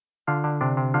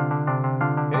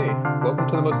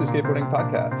the Mostly Skateboarding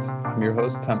podcast. I'm your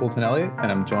host, Templeton Elliott,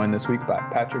 and I'm joined this week by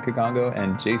Patrick Kigongo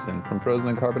and Jason from Frozen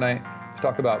and Carbonite to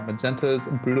talk about Magenta's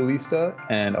Brutalista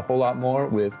and a whole lot more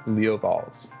with Leo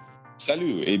Valls.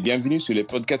 Salut et bienvenue sur le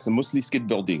podcast Mostly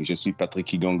Skateboarding. Je suis Patrick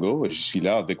Kigongo et je suis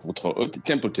là avec votre hôte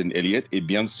Templeton Elliott et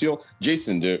bien sûr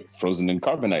Jason de Frozen and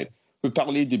Carbonite. On peut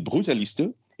parler des Brutalistes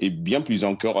et bien plus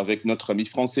encore avec notre ami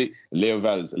français Leo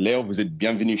Valls. Leo, vous êtes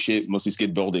bienvenu chez Mostly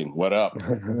Skateboarding. What up?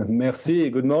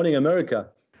 Merci. Good morning, America.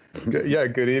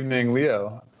 Good evening,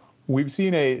 Leo. We've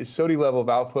seen a SOTY level of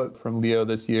output from Leo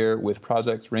this year with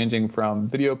projects ranging from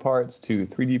video parts to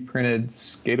 3D printed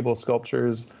skatable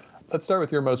sculptures. Let's start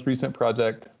with your most recent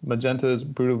project, Magenta's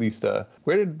Brutalista.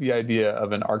 Where did the idea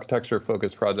of an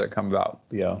architecture-focused project come about,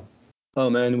 Leo? Oh,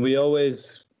 man, we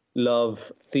always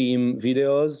love theme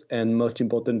videos and most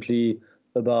importantly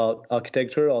about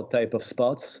architecture or type of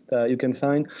spots that you can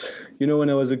find. You know, when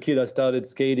I was a kid, I started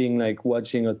skating, like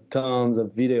watching tons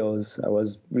of videos. I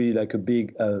was really like a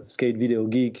big skate video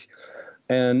geek.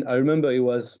 And I remember it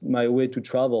was my way to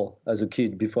travel as a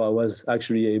kid before I was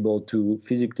actually able to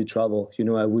physically travel. You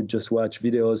know, I would just watch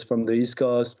videos from the East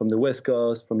Coast, from the West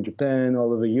Coast, from Japan,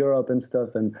 all over Europe and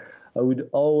stuff. And I would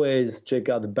always check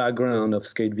out the background of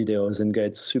skate videos and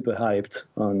get super hyped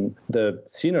on the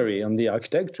scenery, on the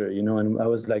architecture, you know. And I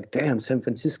was like, damn, San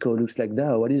Francisco looks like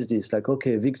that. What is this? Like,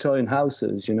 okay, Victorian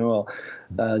houses, you know,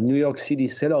 or New York City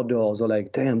cellar doors, or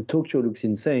like, damn, Tokyo looks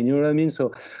insane. You know what I mean?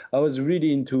 So I was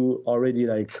really into already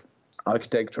like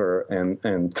architecture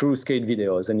and through skate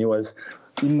videos, and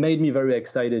it made me very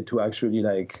excited to actually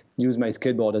like use my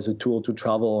skateboard as a tool to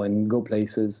travel and go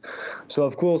places. So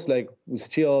of course, like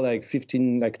still like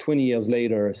 20 years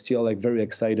later, still like very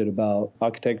excited about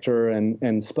architecture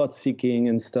and spot seeking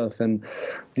and stuff. And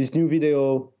this new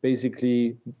video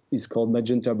basically is called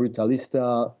Magenta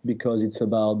Brutalista because it's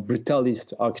about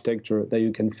brutalist architecture that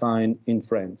you can find in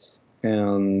France.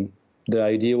 And the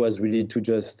idea was really to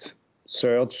just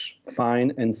search,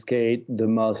 find, and skate the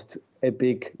most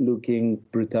epic-looking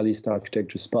brutalist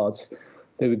architecture spots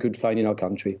that we could find in our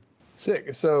country.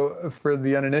 Sick. So for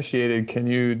the uninitiated, can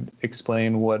you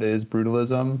explain what is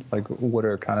brutalism? Like, what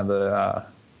are kind of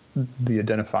the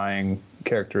identifying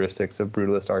characteristics of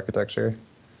brutalist architecture?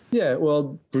 Yeah,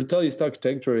 well, brutalist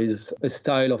architecture is a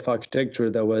style of architecture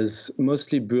that was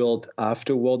mostly built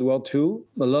after World War II.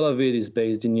 A lot of it is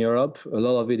based in Europe. A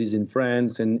lot of it is in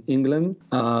France and England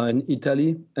and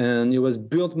Italy. And it was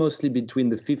built mostly between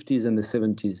the 50s and the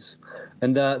 70s.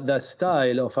 And that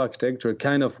style of architecture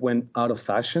kind of went out of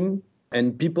fashion.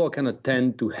 And people kind of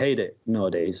tend to hate it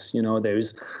nowadays. You know, there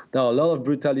are a lot of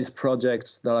brutalist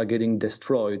projects that are getting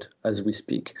destroyed as we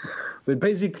speak. But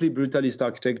basically, brutalist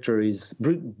architecture is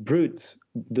brute.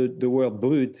 The word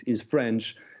brute is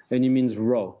French, and it means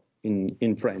raw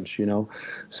in French, you know.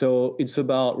 So it's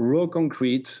about raw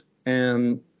concrete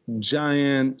and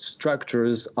giant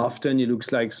structures. Often it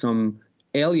looks like some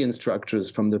alien structures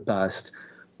from the past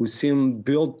who seem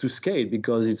built to skate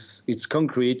because it's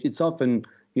concrete. It's often,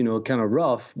 you know, kind of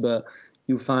rough, but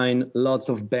you find lots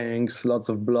of banks, lots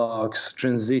of blocks,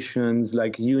 transitions,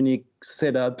 like unique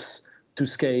setups to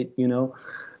skate, you know.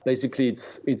 Basically,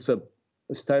 it's a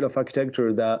style of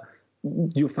architecture that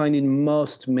you find in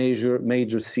most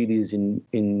major cities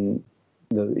in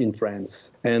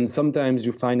France. And sometimes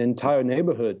you find entire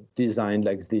neighborhood designed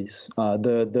like this.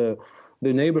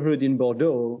 The neighborhood in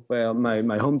Bordeaux, where my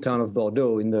hometown of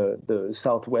Bordeaux in the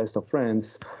southwest of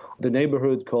France, the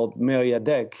neighborhood called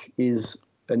Mériadec is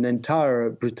an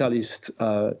entire brutalist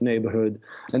neighborhood.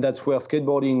 And that's where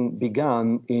skateboarding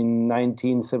began in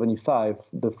 1975.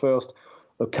 The first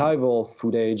archival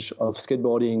footage of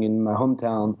skateboarding in my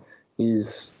hometown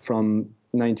is from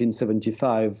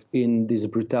 1975 in this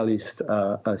brutalist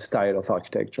style of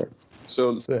architecture.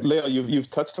 So, Leo,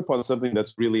 you've touched upon something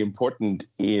that's really important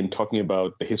in talking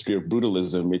about the history of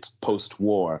brutalism. It's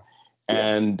post-war.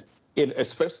 And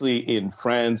especially in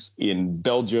France, in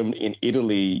Belgium, in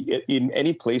Italy, in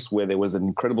any place where there was an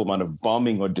incredible amount of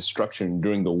bombing or destruction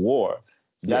during the war,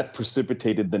 that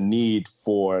precipitated the need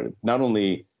for not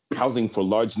only housing for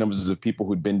large numbers of people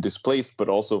who'd been displaced, but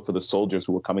also for the soldiers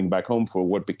who were coming back home for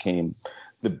what became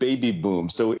the baby boom.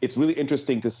 So it's really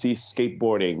interesting to see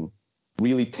skateboarding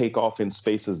really take off in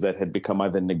spaces that had become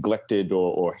either neglected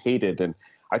or hated. And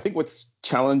I think what's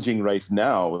challenging right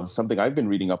now, and something I've been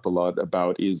reading up a lot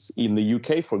about, is in the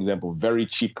UK, for example, very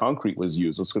cheap concrete was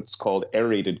used. It's what's called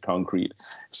aerated concrete.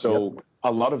 So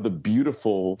a lot of the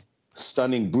beautiful,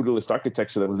 stunning brutalist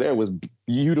architecture that was there was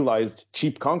utilized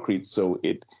cheap concrete. So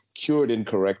it cured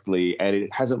incorrectly and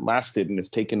it hasn't lasted and it's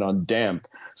taken on damp.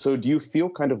 So do you feel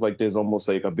kind of like there's almost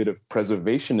like a bit of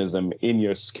preservationism in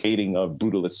your skating of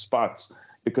brutalist spots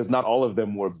because not all of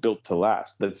them were built to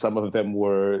last. That some of them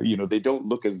were, they don't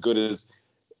look as good as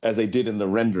they did in the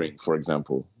rendering, for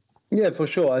example. Yeah, for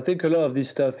sure. I think a lot of this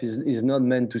stuff is not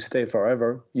meant to stay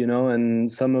forever,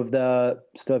 and some of that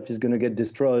stuff is going to get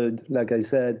destroyed, like I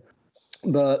said.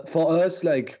 But for us,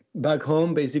 like back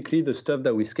home, basically the stuff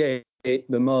that we skate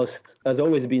the most has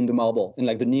always been the marble and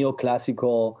like the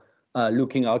neoclassical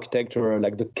looking architecture,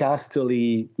 like the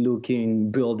castle-y looking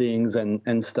buildings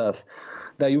and stuff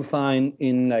that you find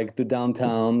in like the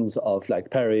downtowns of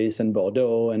like Paris and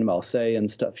Bordeaux and Marseille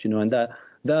and stuff, and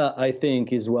that I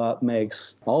think is what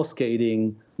makes our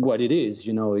skating what it is.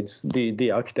 It's the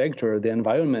architecture, the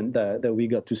environment that we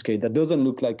got to skate that doesn't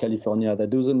look like California, that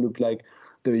doesn't look like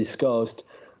the East Coast,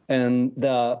 and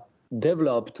that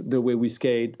developed the way we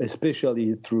skate,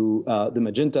 especially through the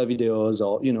Magenta videos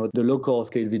or, the local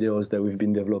skate videos that we've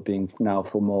been developing now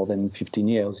for more than 15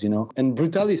 years, And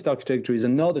Brutalist architecture is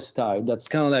another style that's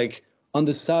kind of like on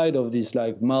the side of this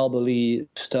like marbly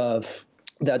stuff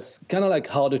that's kind of like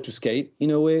harder to skate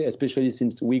in a way, especially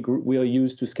since we are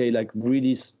used to skate like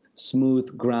really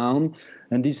smooth ground.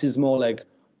 And this is more like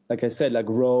I said, like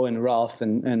raw and rough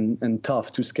and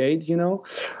tough to skate,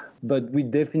 But we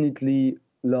definitely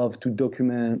love to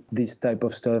document this type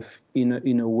of stuff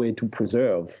in a way to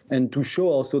preserve and to show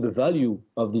also the value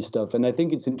of this stuff. And I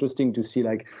think it's interesting to see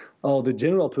like how the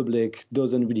general public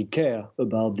doesn't really care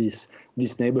about these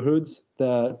neighborhoods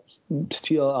that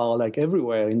still are like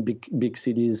everywhere in big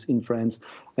cities in France,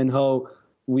 and how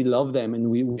we love them and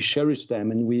we cherish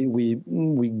them, and we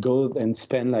go and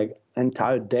spend like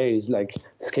entire days like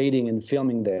skating and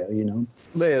filming there,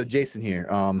 Leo, Jason here.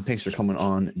 Thanks for coming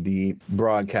on the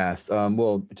broadcast.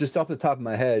 Well, just off the top of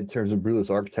my head, in terms of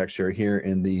brutalist architecture here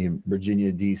in the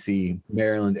Virginia, D.C.,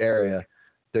 Maryland area,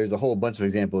 there's a whole bunch of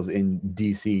examples in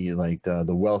D.C., like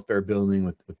the welfare building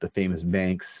with the famous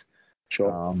banks.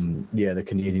 Sure. The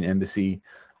Canadian Embassy.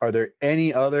 Are there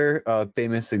any other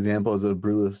famous examples of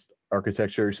brutalist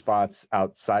architecture spots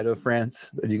outside of France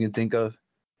that you can think of?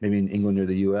 Maybe in England or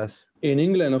the U.S.? In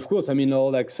England, of course. I mean,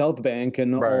 all like South Bank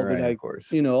and all the like,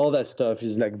 all that stuff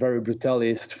is like very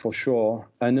brutalist for sure.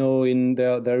 I know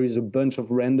there is a bunch of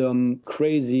random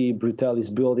crazy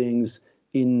brutalist buildings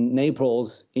in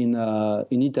Naples in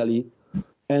Italy,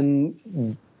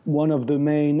 and one of the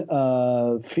main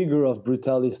figure of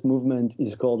brutalist movement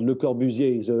is called Le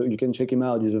Corbusier. So you can check him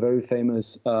out. He's a very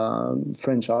famous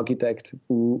French architect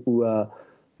who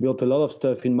built a lot of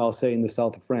stuff in Marseille in the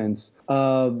south of France.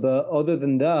 But other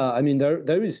than that, I mean,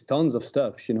 there is tons of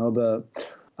stuff, but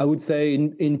I would say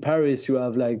in Paris, you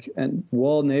have like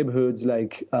wall neighborhoods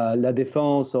like La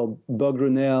Défense, or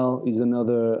Beaugrenelle is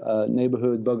another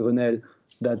neighborhood, Beaugrenelle,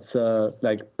 that's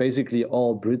like basically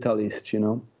all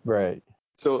brutalist, Right.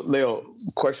 So, Leo,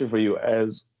 question for you.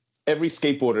 As every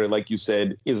skateboarder, like you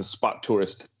said, is a spot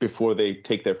tourist before they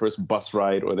take their first bus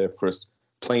ride or their first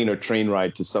plane or train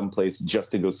ride to someplace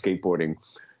just to go skateboarding.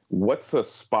 What's a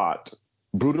spot,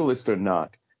 brutalist or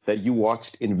not, that you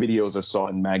watched in videos or saw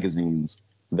in magazines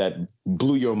that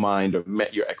blew your mind or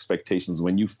met your expectations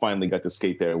when you finally got to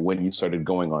skate there, when you started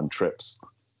going on trips?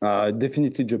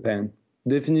 Definitely Japan.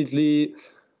 Definitely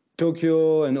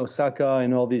Tokyo and Osaka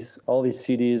and all these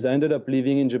cities. I ended up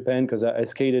living in Japan because I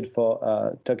skated for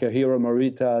Takahiro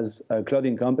Morita's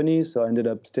clothing company. So I ended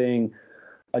up staying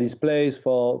at his place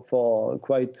for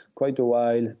quite a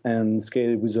while and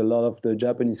skated with a lot of the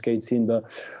Japanese skate scene. But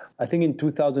I think in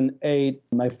 2008,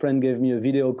 my friend gave me a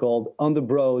video called On the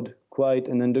Broad, quite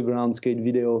an underground skate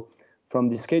video from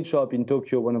the skate shop in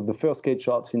Tokyo, one of the first skate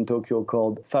shops in Tokyo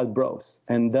called Fat Bros.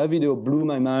 And that video blew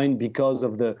my mind because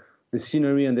of the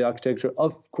scenery and the architecture,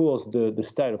 of course, the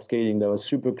style of skating that was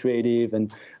super creative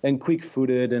and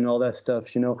quick-footed and all that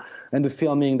stuff, and the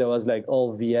filming that was like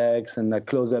all VX and like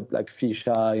close-up like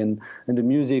fisheye, and the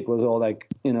music was all like,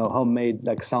 homemade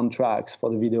like soundtracks for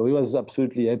the video. It was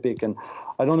absolutely epic, and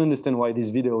I don't understand why this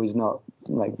video is not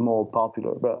like more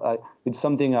popular, but it's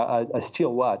something I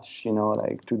still watch,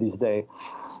 like to this day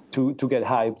to get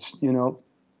hyped,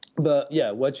 But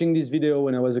yeah, watching this video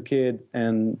when I was a kid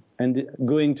and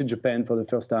going to Japan for the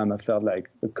first time, I felt like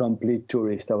a complete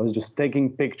tourist. I was just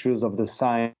taking pictures of the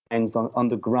signs on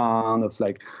the ground, of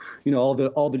like, all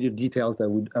the little details that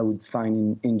I would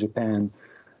find in Japan.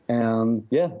 And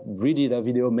yeah, really that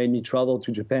video made me travel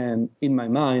to Japan in my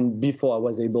mind before I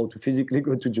was able to physically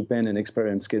go to Japan and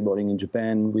experience skateboarding in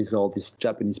Japan with all these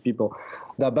Japanese people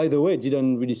that, by the way,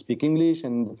 didn't really speak English.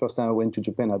 And the first time I went to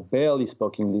Japan, I barely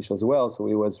spoke English as well. So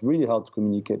it was really hard to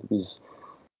communicate with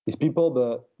these people,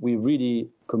 but we really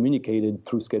communicated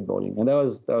through skateboarding. And that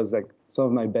was like some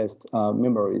of my best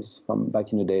memories from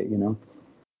back in the day,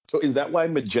 So is that why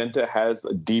Magenta has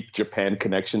a deep Japan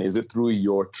connection? Is it through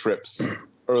your trips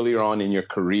earlier on in your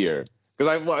career?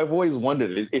 Because I've always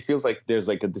wondered. It feels like there's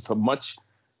like a much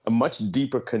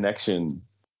deeper connection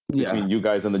between you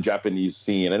guys and the Japanese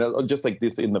scene, and just like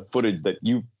this in the footage that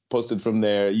you posted from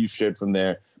there, you shared from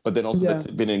there, but then also that's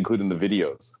been included in the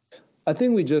videos. I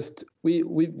think we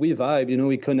vibe,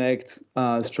 we connect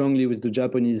strongly with the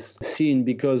Japanese scene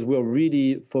because we're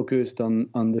really focused on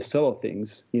the subtle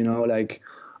things, like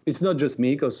it's not just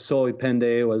me, because Soy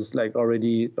Pende was like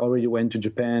already went to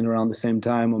Japan around the same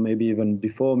time, or maybe even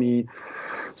before me.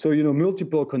 So,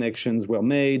 multiple connections were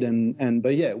made,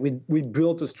 but yeah, we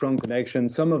built a strong connection.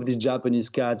 Some of these Japanese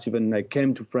cats even like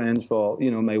came to France for,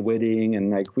 my wedding, and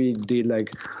like we did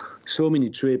like so many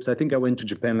trips. I think I went to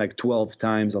Japan like 12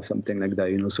 times or something like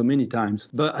that, so many times.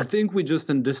 But I think we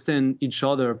just understand each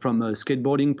other from a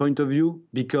skateboarding point of view,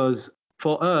 because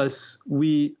for us,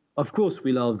 of course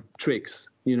we love tricks,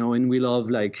 and we love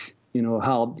like,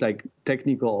 hard, like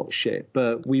technical shit,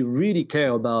 but we really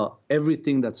care about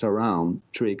everything that's around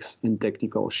tricks and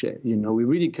technical shit. We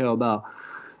really care about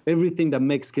everything that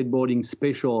makes skateboarding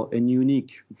special and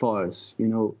unique for us,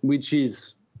 which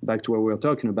is back to what we were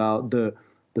talking about, the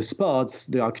spots,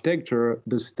 the architecture,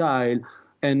 the style,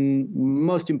 and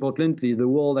most importantly, the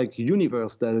whole like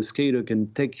universe that a skater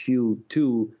can take you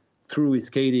to through his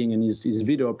skating and his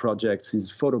video projects,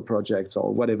 his photo projects,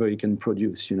 or whatever he can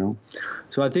produce,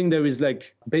 So I think there is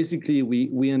like, basically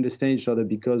we understand each other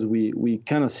because we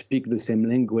kind of speak the same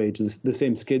language, the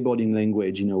same skateboarding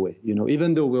language in a way,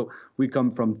 even though we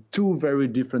come from two very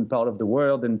different parts of the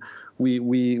world, and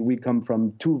we come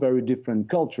from two very different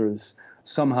cultures,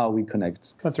 somehow we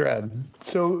connect. That's rad.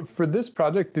 So for this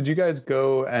project, did you guys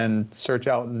go and search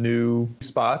out new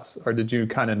spots, or did you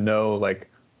kind of know like,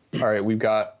 all right, we've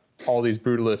got all these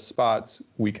Brutalist spots,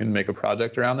 we can make a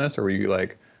project around this? Or were you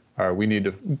like, all right, we need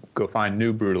to go find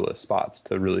new Brutalist spots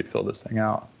to really fill this thing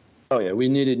out? Oh yeah, we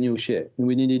needed new shit.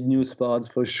 We needed new spots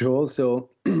for sure.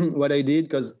 So what I did,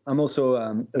 because I'm also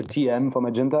a TM for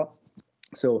Magenta,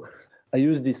 so I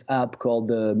use this app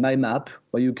called My Map,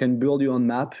 where you can build your own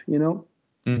map,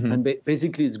 Mm-hmm. And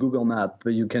basically it's Google Map,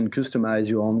 but you can customize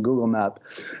your own Google Map,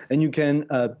 and you can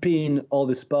pin all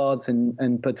the spots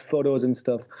and put photos and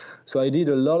stuff. So I did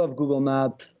a lot of Google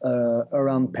Map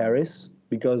around Paris,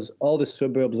 because all the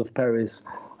suburbs of Paris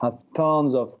have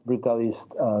tons of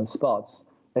Brutalist spots,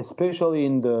 especially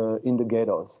in the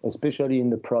ghettos, especially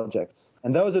in the projects.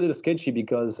 And that was a little sketchy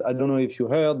because I don't know if you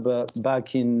heard, but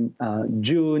back in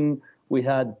June, we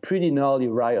had pretty gnarly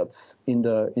riots in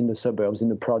the suburbs, in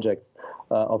the projects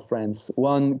of France.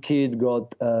 One kid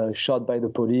got shot by the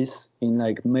police in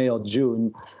like May or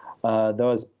June. That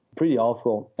was pretty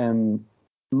awful. And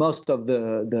most of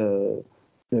the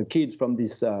kids from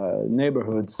these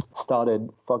neighborhoods started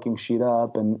fucking shit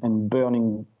up and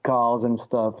burning cars and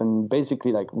stuff, and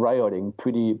basically like rioting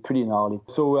pretty gnarly.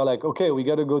 So we're like, okay, we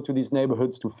got to go to these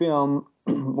neighborhoods to film.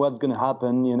 What's going to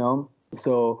happen,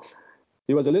 So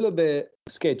it was a little bit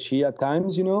sketchy at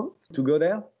times, to go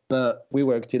there, but we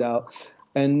worked it out.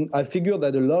 And I figured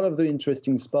that a lot of the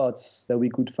interesting spots that we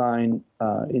could find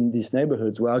in these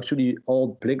neighborhoods were actually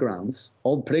old playgrounds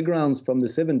from the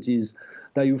 70s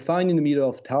that you find in the middle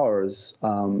of towers,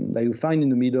 that you find in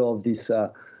the middle of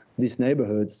these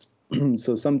neighborhoods.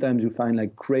 So sometimes you find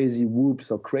like crazy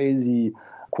whoops or crazy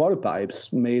quarter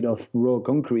pipes made of raw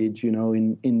concrete,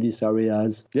 in these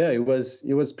areas. Yeah, it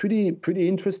was pretty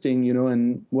interesting,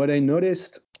 and what I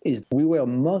noticed is we were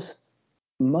most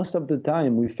of the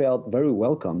time we felt very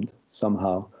welcomed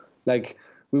somehow. Like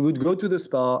we would go to the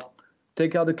spot,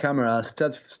 take out the camera,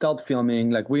 start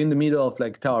filming. Like we're in the middle of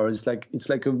like towers. It's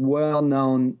like a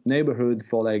well-known neighborhood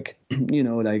for like,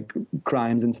 like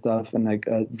crimes and stuff, and like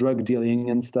drug dealing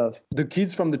and stuff. The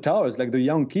kids from the towers, like the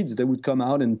young kids, they would come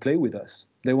out and play with us.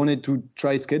 They wanted to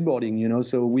try skateboarding,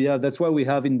 So that's why we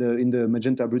have in the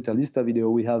Magenta Brutalista video,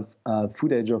 we have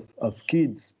footage of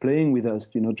kids playing with us,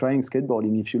 trying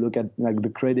skateboarding. If you look at like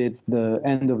the credits, the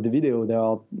end of the video, there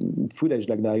are footage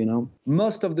like that,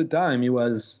 Most of the time it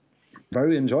was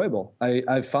very enjoyable.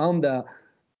 I found that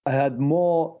I had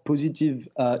more positive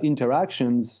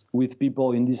interactions with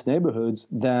people in these neighborhoods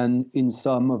than in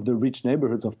some of the rich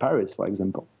neighborhoods of Paris, for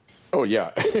example. Oh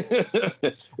yeah,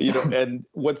 and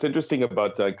what's interesting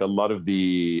about like a lot of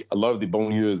the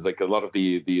banlieues, like a lot of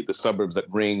the suburbs that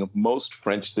ring most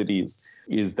French cities,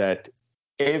 is that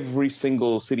every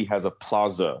single city has a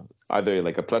plaza, either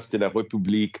like a Place de la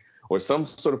République or some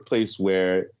sort of place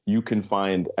where you can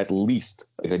find at least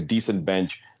like a decent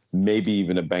bench, maybe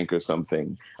even a bank or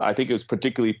something. I think it was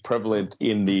particularly prevalent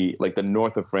in the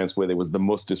north of France, where there was the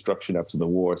most destruction after the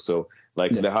war. So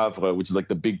like Le Havre, which is like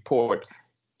the big port,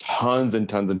 tons and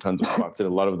tons and tons of spots in a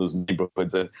lot of those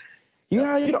neighborhoods. And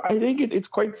I think it's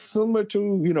quite similar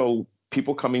to,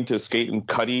 people coming to skate in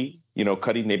Cuddy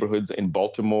neighborhoods in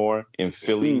Baltimore, in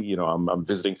Philly. I'm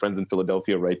visiting friends in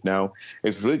Philadelphia right now.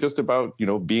 It's really just about,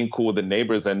 being cool with the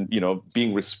neighbors and,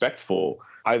 being respectful.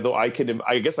 Although I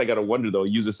guess I got to wonder, though,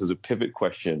 use this as a pivot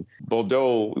question.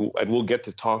 Bordeaux, and we'll get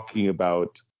to talking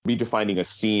about redefining a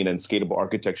scene and skatable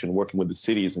architecture and working with the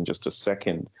cities in just a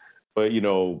second. But,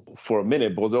 for a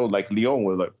minute, Bordeaux, like Lyon,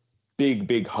 were like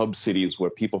big hub cities where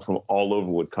people from all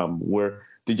over would come.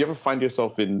 Did you ever find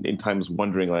yourself in times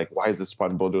wondering, like, why is this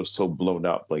spot in Bordeaux so blown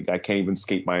up? Like, I can't even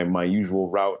skate my usual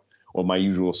route or my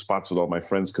usual spots with all my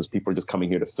friends because people are just coming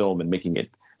here to film and making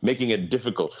it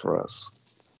difficult for us.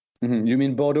 Mm-hmm. You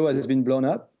mean Bordeaux has been blown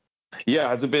up? Yeah,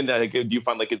 has it been? Do you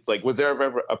find like it's like, was there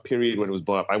ever a period when it was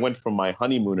blown up? I went from my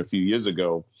honeymoon a few years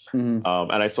ago, and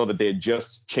I saw that they had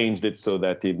just changed it so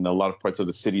that in a lot of parts of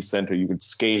the city center you could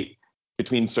skate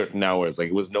between certain hours. Like,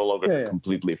 it was no longer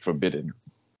completely forbidden.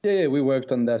 Yeah, we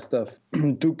worked on that stuff.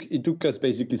 It took us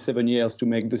basically 7 years to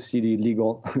make the city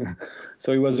legal.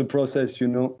 So it was a process,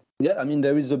 Yeah, I mean,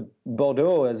 there is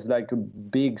Bordeaux as like a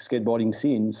big skateboarding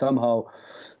scene. Somehow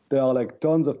there are like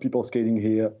tons of people skating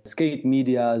here. Skate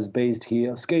media is based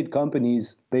here. Skate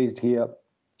companies based here.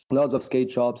 Lots of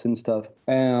skate shops and stuff.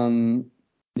 And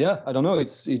yeah, I don't know.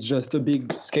 It's just a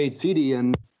big skate city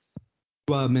and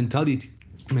mentality.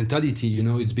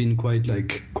 It's been quite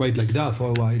like that for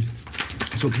a while.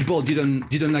 So people didn't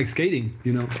like skating,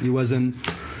 people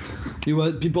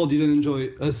didn't enjoy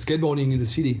skateboarding in the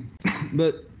city.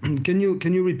 But can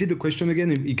you repeat the question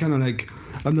again? It kind of like,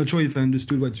 I'm not sure if I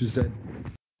understood what you said.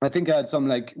 I think I had some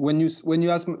like when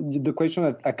you asked the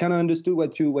question, I kind of understood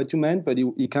what you meant, but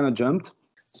you kind of jumped.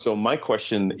 So my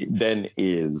question then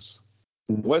is,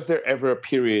 was there ever a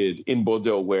period in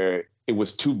Bordeaux where it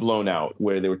was too blown out,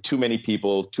 where there were too many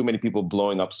people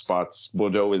blowing up spots?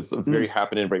 Bordeaux is a very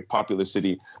happening, very popular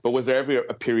city. But was there ever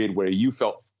a period where you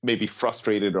felt maybe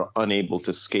frustrated or unable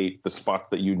to skate the spots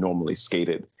that you normally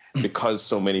skated because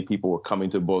so many people were coming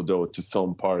to Bordeaux to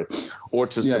film parts or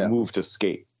just to move to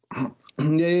skate?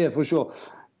 Yeah, for sure.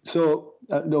 So,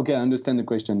 okay, I understand the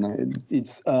question.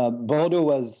 It's Bordeaux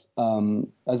was,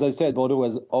 as I said, Bordeaux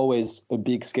was always a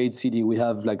big skate city. We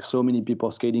have like so many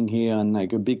people skating here and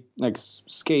like a big like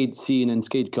skate scene and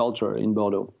skate culture in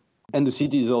Bordeaux. And the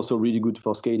city is also really good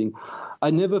for skating. I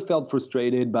never felt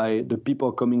frustrated by the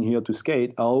people coming here to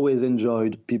skate. I always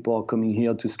enjoyed people coming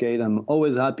here to skate. I'm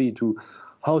always happy to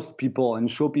host people and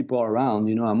show people around.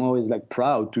 I'm always like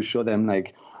proud to show them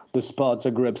like the spots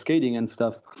I grew up skating and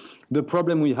stuff. The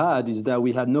problem we had is that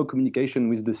we had no communication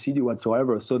with the city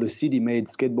whatsoever. So the city made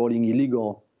skateboarding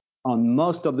illegal on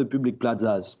most of the public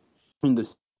plazas in the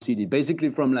city, basically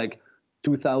from like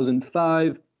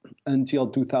 2005 until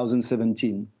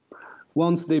 2017.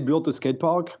 Once they built a skate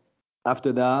park,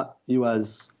 after that, it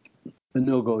was a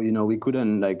no-go. We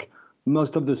couldn't, like,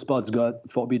 most of the spots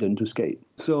got forbidden to skate.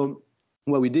 So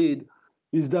what we did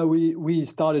is that we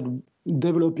started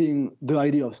developing the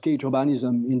idea of skate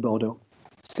urbanism in Bordeaux.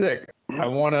 Sick. I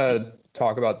want to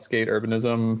talk about skate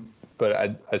urbanism,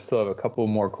 but I still have a couple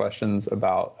more questions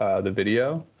about the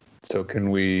video. So can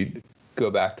we go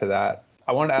back to that?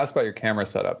 I wanted to ask about your camera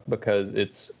setup because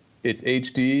it's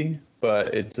HD,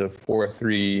 but it's a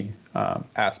 4:3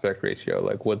 aspect ratio.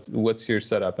 Like, what's your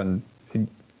setup? And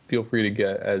feel free to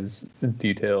get as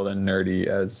detailed and nerdy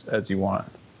as you want.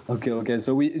 Okay.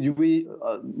 So we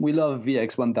love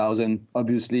VX1000.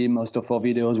 Obviously, most of our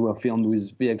videos were filmed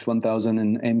with VX1000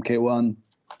 and MK1.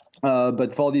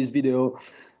 But for this video,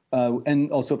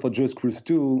 and also for Just Cruise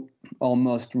 2, our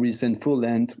most recent full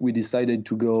length, we decided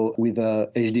to go with a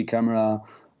HD camera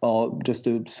or just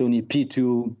a Sony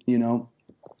P2,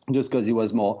 just because it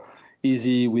was more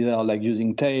easy without like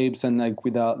using tapes and like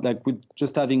with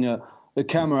just having a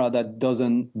camera that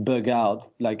doesn't bug out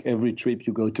like every trip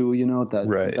you go to,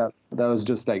 that was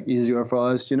just like easier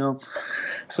for us,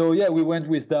 So yeah, we went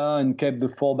with that and kept the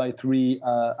 4:3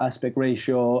 aspect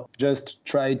ratio. Just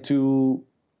try to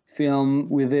film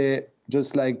with it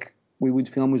just like we would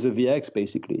film with a VX,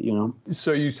 basically,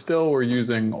 So you still were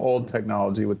using old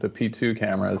technology with the P2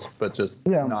 cameras, but just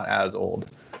not as old.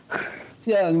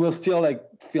 Yeah, and we're still like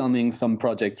filming some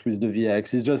projects with the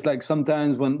VX. It's just like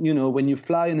sometimes when you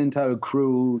fly an entire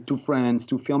crew to France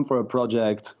to film for a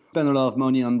project, spend a lot of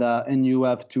money on that, and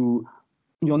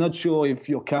you're not sure if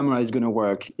your camera is going to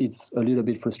work. It's a little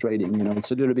bit frustrating,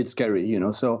 it's a little bit scary,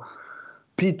 So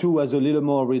P2 was a little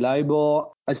more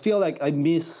reliable. I still I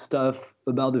miss stuff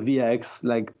about the VX,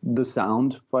 like the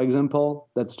sound, for example.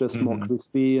 That's just more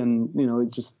crispy and,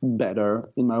 it's just better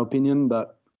in my opinion,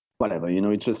 but whatever,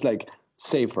 it's just like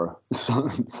safer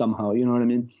somehow. You know what I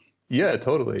mean? Yeah,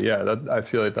 totally. Yeah, I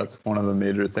feel like that's one of the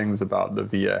major things about the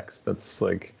VX that's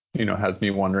like, has me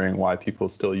wondering why people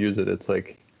still use it. It's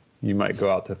like you might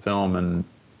go out to film and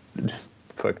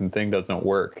fucking thing doesn't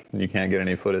work. And you can't get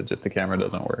any footage if the camera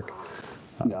doesn't work.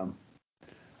 Yeah.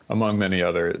 Among many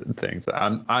other things.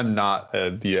 I'm not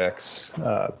a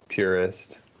VX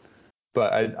purist,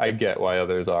 but I get why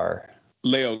others are.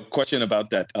 Leo, question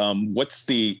about that. What's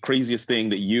the craziest thing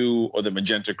that you or the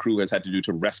Magenta crew has had to do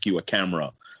to rescue a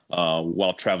camera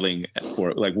while traveling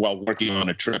while working on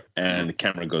a trip and the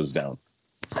camera goes down?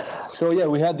 So yeah,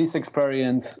 we had this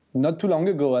experience not too long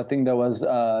ago. I think that was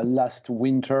last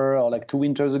winter or like 2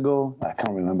 winters ago. I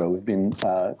can't remember. We've been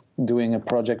doing a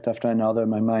project after another.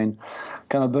 My mind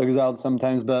kind of bugs out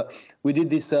sometimes. But we did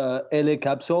this LA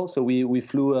capsule. So we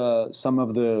flew some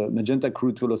of the Magenta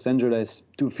crew to Los Angeles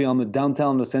to film a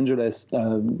downtown Los Angeles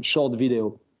short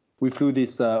video. We flew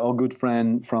this our good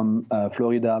friend from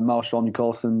Florida, Marshall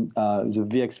Nicholson, who's a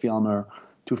VX filmer,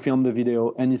 to film the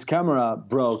video, and his camera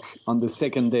broke on the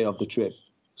second day of the trip.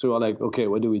 So we're like, okay,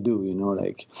 what do we do?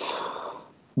 Like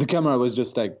the camera was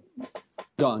just like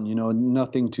gone,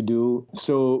 nothing to do.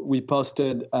 So we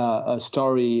posted a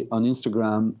story on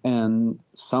Instagram, and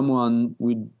someone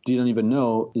we didn't even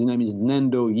know, his name is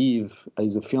Nando Yves,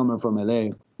 he's a filmer from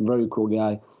LA, very cool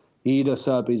guy. He hit us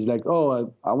up. He's like,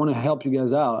 "Oh, I want to help you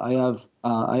guys out.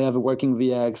 I have a working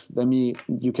VX.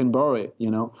 You can borrow it,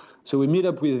 So we meet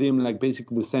up with him like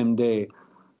basically the same day,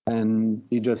 and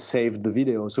he just saved the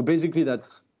video. So basically,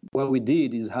 that's what we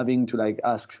did, is having to like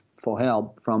ask for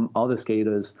help from other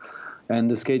skaters, and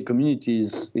the skate community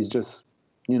is just,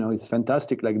 it's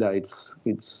fantastic like that.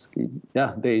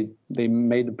 They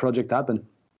made the project happen.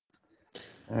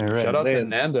 All right. Shout out to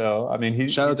Nando. I mean,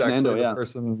 he's actually Nando, the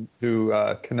person who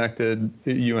connected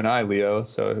you and I, Leo.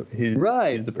 So he's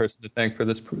the person to thank for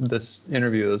this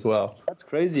interview as well. That's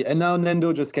crazy. And now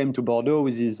Nando just came to Bordeaux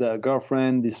with his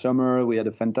girlfriend this summer. We had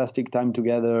a fantastic time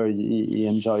together. He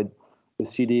enjoyed the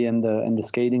city and the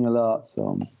skating a lot.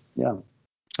 So yeah.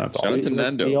 That's Shout out to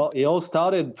Nando. He all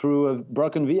started through a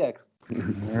broken VX.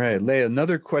 All right, Leia,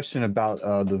 another question about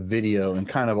the video and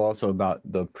kind of also about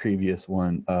the previous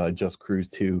one, Just Cruise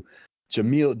 2.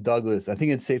 Jamil Douglas, I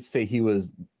think it's safe to say he was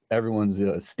everyone's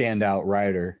standout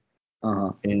rider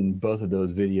in both of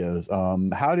those videos.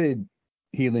 How did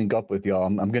he link up with y'all?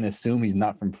 I'm going to assume he's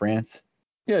not from France.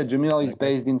 Yeah, Jamil is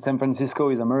based in San Francisco.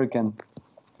 He's American.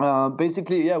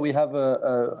 Basically, yeah, we have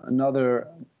another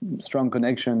strong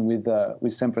connection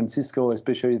with San Francisco,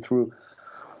 especially through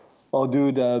our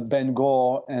dude Ben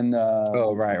Gore, and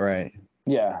right.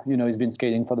 Yeah, he's been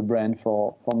skating for the brand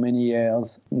for many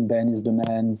years. Ben is the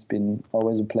man. It's been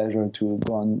always a pleasure to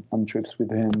go on trips with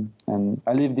him. And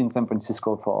I lived in San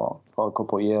Francisco for a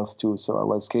couple of years too, so I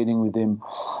was skating with him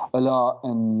a lot,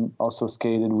 and also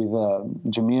skated with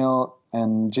Jamil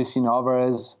and Jesse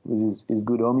Alvarez, with his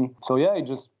good homie. So yeah, it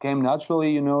just came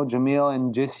naturally, Jamil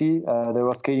and Jesse, they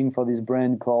were skating for this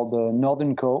brand called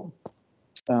Northern Co.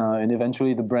 And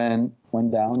eventually the brand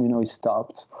went down, it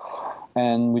stopped,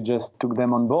 and we just took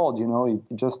them on board.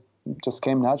 It just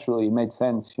came naturally. It made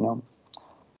sense,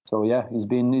 So yeah, he's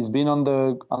been on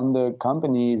the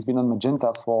company. He's been on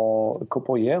Magenta for a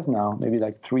couple of years now, maybe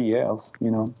like 3 years.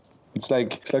 It's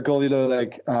like our little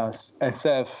like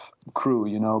SF crew.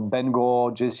 Ben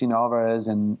Gore, Jesse Alvarez,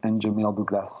 and Jamil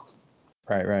Douglas.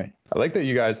 Right. I like that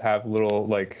you guys have little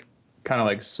like kind of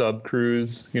like sub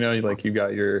crews. Like you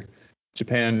got your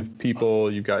Japan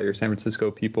people, you've got your San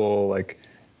Francisco people, like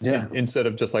instead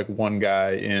of just like one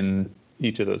guy in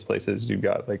each of those places, you've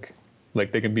got like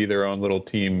they can be their own little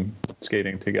team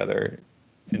skating together.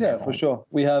 Yeah, for sure.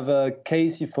 We have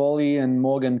Casey Foley and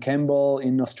Morgan Campbell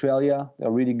in Australia. They're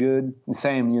really good.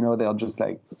 Same, they're just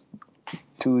like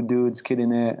two dudes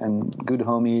killing it and good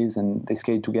homies, and they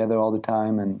skate together all the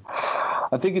time. And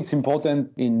I think it's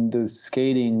important in the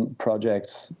skating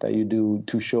projects that you do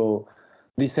to show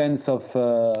the sense of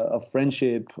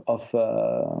friendship, of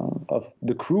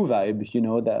the crew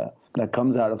vibe, that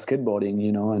comes out of skateboarding,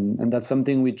 and that's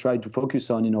something we try to focus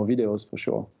on in our videos for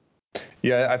sure.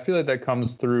 Yeah, I feel like that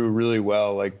comes through really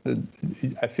well. Like,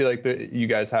 I feel like you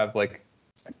guys have like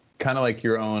kind of like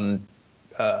your own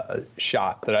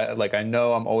shot that I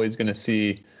know I'm always going to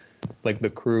see like the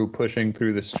crew pushing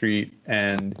through the street,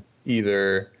 and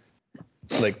either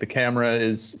like the camera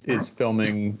is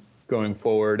filming going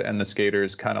forward and the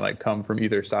skaters kind of like come from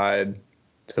either side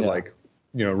to like,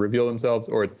 reveal themselves,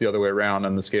 or it's the other way around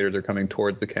and the skaters are coming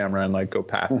towards the camera and like go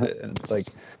past it. And like,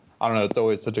 I don't know, it's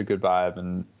always such a good vibe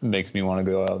and makes me want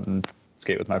to go out and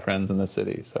skate with my friends in the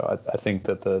city. So I think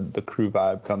that the crew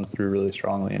vibe comes through really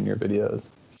strongly in your videos.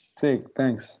 Sick,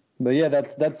 thanks. But yeah,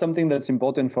 that's something that's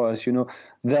important for us,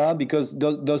 there, because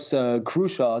those crew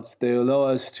shots, they allow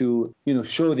us to,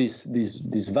 show this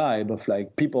vibe of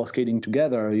like people skating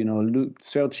together,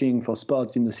 searching for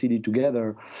spots in the city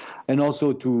together, and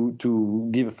also to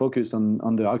give a focus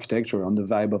on the architecture, on the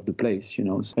vibe of the place,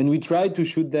 And we try to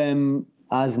shoot them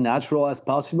as natural as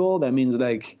possible. That means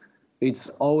like it's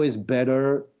always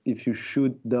better if you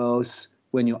shoot those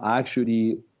when you're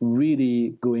actually really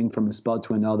going from a spot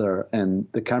to another, and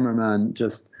the cameraman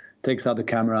just takes out the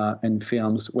camera and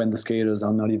films when the skaters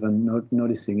are not even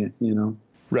noticing it,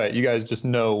 Right. You guys just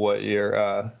know what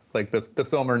you're like the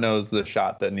filmer knows the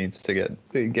shot that needs to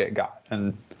get got.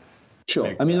 And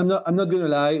sure. I mean, I'm not gonna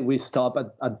lie. We stop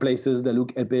at places that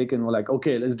look epic, and we're like,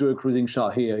 okay, let's do a cruising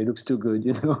shot here. It looks too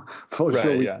good, For right,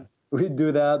 sure. Yeah. We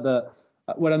do that, but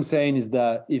what I'm saying is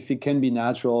that if it can be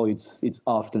natural, it's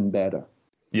often better.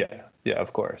 Yeah,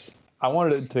 of course. I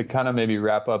wanted to kind of maybe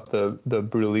wrap up the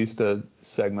Brutalista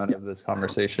segment of this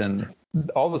conversation.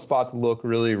 All the spots look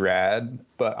really rad,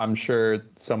 but I'm sure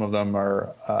some of them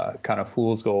are kind of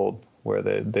fool's gold, where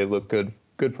they look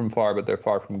good from far, but they're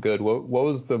far from good. What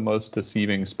was the most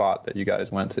deceiving spot that you guys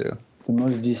went to? The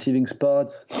most deceiving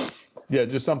spots? Yeah,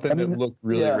 just something that looked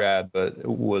really rad, but it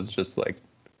was just like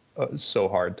so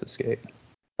hard to skate.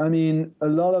 I mean, a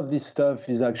lot of this stuff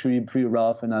is actually pretty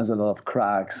rough and has a lot of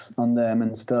cracks on them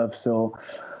and stuff. So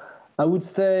I would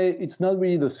say it's not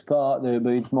really the spot,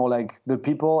 but it's more like the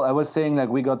people. I was saying like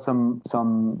we got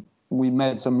we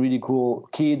met some really cool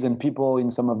kids and people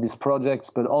in some of these projects,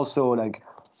 but also like,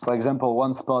 for example,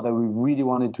 one spot that we really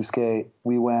wanted to skate,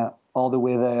 we went all the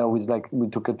way there with like, we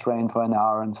took a train for an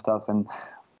hour and stuff. And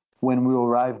when we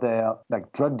arrived there,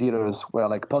 like drug dealers were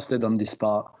like posted on the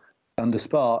spot,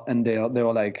 and they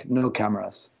were like, no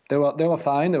cameras. They were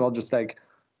fine. They were just like,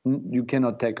 you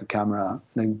cannot take a camera,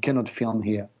 like, you cannot film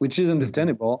here, which is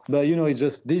understandable. But it's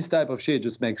just this type of shit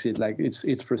just makes it like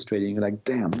it's frustrating. Like,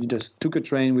 damn, you just took a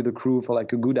train with a crew for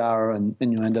like a good hour, and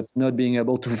you end up not being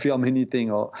able to film anything,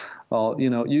 or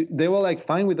they were like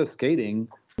fine with the skating,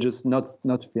 just not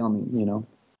filming.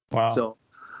 Wow. So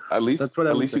at least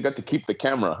you got to keep the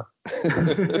camera.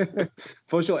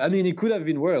 For sure. I mean, it could have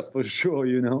been worse, for sure.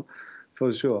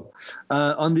 For sure.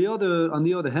 On the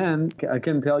other hand, I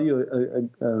can tell you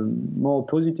a more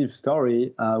positive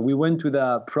story. We went to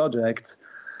that project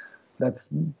that's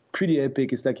pretty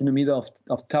epic. It's like in the middle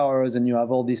of towers, and you have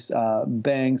all these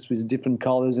banks with different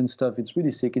colors and stuff. It's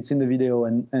really sick. It's in the video,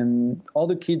 and all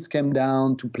the kids came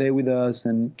down to play with us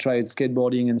and tried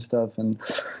skateboarding and stuff, and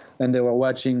they were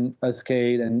watching us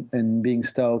skate and being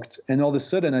stoked. And all of a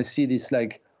sudden, I see this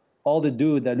like older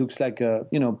dude that looks like a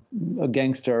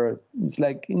gangster. It's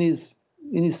like in his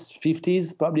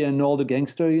 50s, probably an older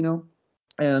gangster,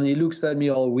 and he looks at me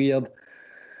all weird,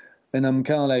 and I'm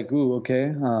kind of like, ooh,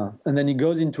 okay. And then he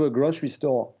goes into a grocery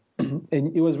store,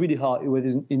 and it was really hot. It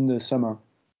was in the summer,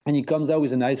 and he comes out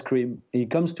with an ice cream. And he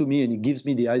comes to me and he gives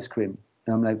me the ice cream,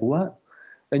 and I'm like, what?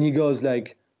 And he goes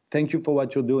like, thank you for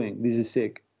what you're doing. This is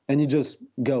sick. And he just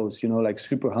goes, like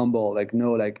super humble, like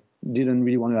no, like didn't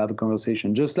really want to have a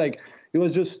conversation. Just like he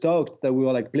was just stoked that we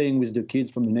were like playing with the kids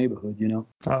from the neighborhood, Oh,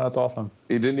 that's awesome.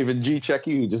 He didn't even G-check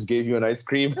you. He just gave you an ice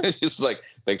cream. It's just like,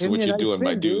 thanks for what you're doing,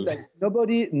 my dude. Like,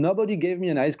 nobody gave me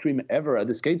an ice cream ever at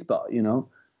the skate spot, And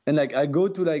like I go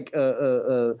to like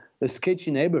a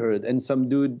sketchy neighborhood, and some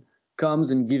dude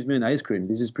comes and gives me an ice cream.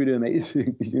 This is pretty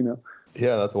amazing,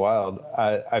 Yeah, that's wild.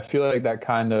 I feel like that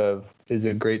kind of is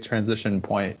a great transition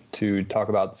point to talk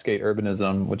about skate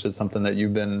urbanism, which is something that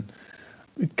you've been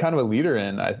kind of a leader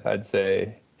in, I'd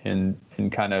say, in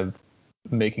kind of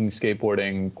making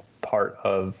skateboarding part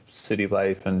of city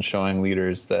life and showing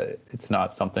leaders that it's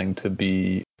not something to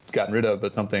be gotten rid of,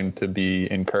 but something to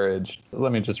be encouraged.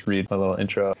 Let me just read a little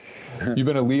intro. You've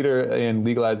been a leader in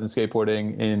legalizing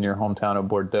skateboarding in your hometown of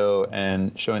Bordeaux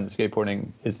and showing that skateboarding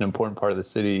is an important part of the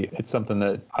city. It's something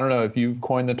that, I don't know if you've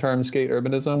coined the term skate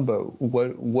urbanism, but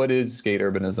what is skate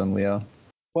urbanism, Leo?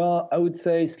 Well, I would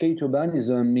say skate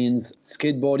urbanism means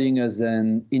skateboarding as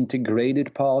an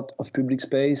integrated part of public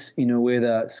space in a way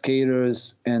that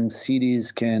skaters and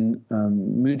cities can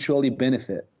mutually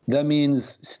benefit. That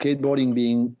means skateboarding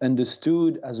being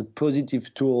understood as a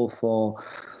positive tool for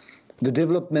the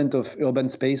development of urban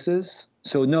spaces.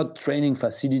 So not training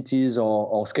facilities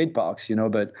or skate parks,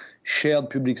 but shared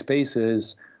public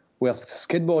spaces where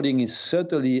skateboarding is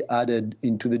certainly added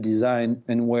into the design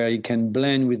and where it can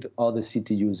blend with other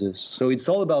city users. So it's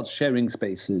all about sharing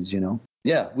spaces,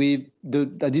 Yeah, I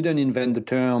didn't invent the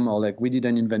term, or like we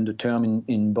didn't invent the term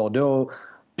in Bordeaux.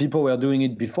 people were doing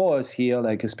it before us here,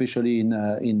 like especially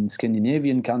in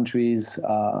Scandinavian countries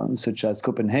such as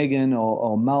Copenhagen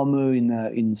or Malmö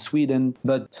in Sweden.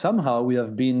 But somehow we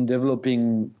have been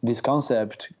developing this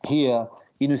concept here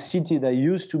in a city that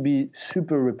used to be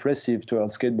super repressive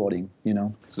towards skateboarding, you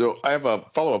know. So I have a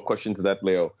follow-up question to that,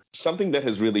 Leo. Something that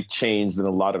has really changed in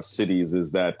a lot of cities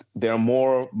is that there are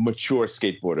more mature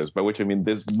skateboarders, by which I mean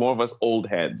there's more of us old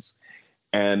heads.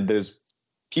 And there's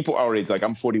people our age, like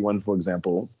I'm 41, for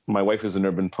example. My wife is an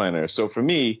urban planner. So for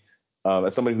me,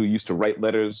 as somebody who used to write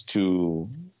letters to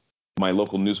my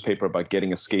local newspaper about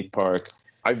getting a skate park,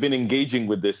 I've been engaging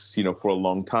with this, for a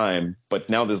long time. But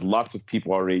now there's lots of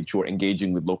people our age who are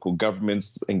engaging with local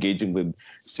governments, engaging with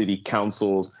city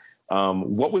councils.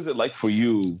 What was it like for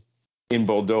you in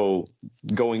Bordeaux,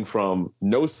 going from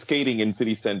no skating in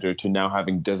city center to now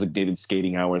having designated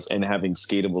skating hours and having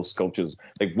skatable sculptures?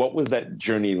 Like, what was that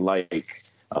journey like?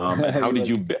 And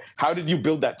how did you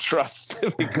build that trust?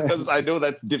 Because I know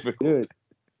that's difficult. Dude,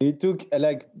 it took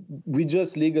we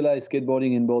just legalized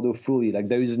skateboarding in Bordeaux fully. Like,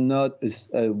 there is not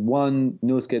one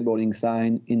no skateboarding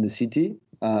sign in the city,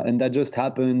 and that just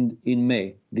happened in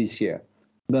May this year.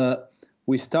 But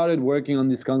we started working on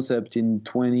this concept in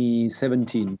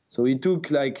 2017. So it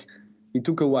took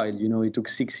a while, it took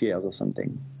 6 years or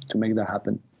something to make that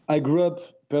happen. I grew up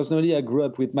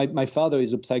with my father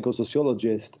is a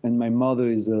psychosociologist and my mother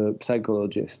is a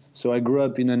psychologist. So I grew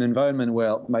up in an environment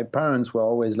where my parents were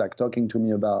always talking to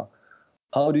me about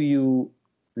how do you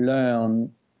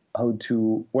learn how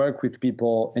to work with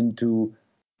people and to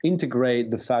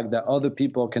integrate the fact that other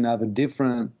people can have a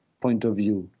different point of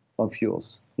view of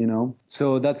yours,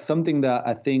 So that's something that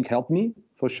I think helped me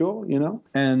for sure,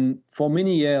 And for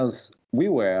many years, we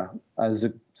were, as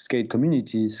a skate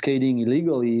community, skating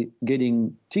illegally,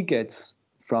 getting tickets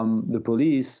from the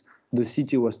police. The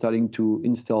city was starting to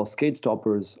install skate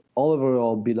stoppers all over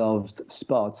our beloved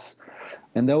spots.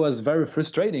 And that was very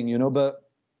frustrating, but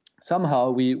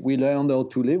somehow we learned how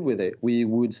to live with it. We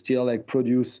would still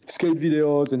produce skate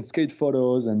videos and skate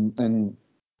photos and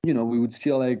we would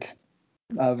still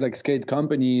have skate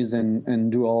companies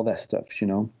and do all that stuff,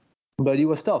 But it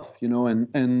was tough,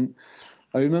 and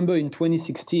I remember in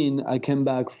 2016, I came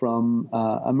back from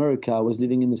America. I was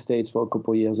living in the States for a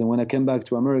couple of years. And when I came back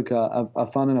to America, I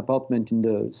found an apartment in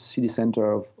the city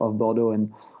center of Bordeaux.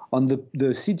 And on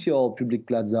the City Hall Public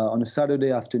Plaza, on a Saturday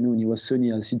afternoon, it was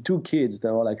sunny. I see two kids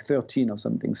that were 13 or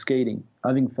something, skating,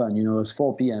 having fun. It was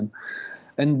 4 p.m.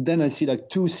 And then I see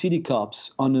two city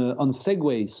cops on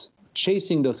Segways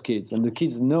chasing those kids. And the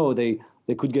kids know they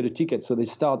could get a ticket. So they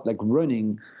start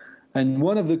running. And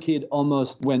one of the kids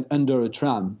almost went under a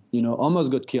tram, almost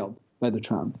got killed by the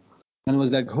tram. And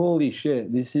was holy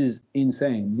shit, this is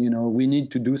insane. We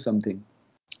need to do something.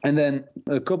 And then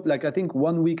I think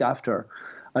 1 week after,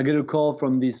 I get a call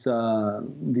from this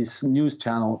news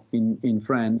channel in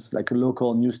France, a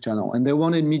local news channel. And they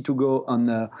wanted me to go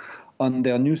on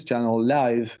their news channel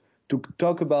live to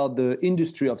talk about the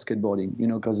industry of skateboarding,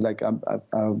 because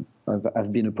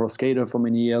I've been a pro skater for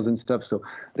many years and stuff. So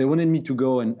they wanted me to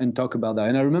go and talk about that.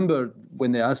 And I remember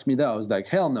when they asked me that, I was like,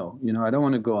 hell no, I don't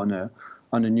want to go on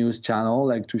a news channel,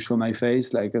 to show my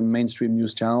face, a mainstream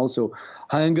news channel. So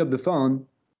I hung up the phone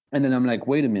and then I'm like,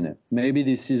 wait a minute, maybe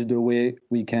this is the way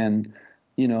we can,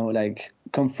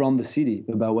 confront the city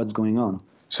about what's going on.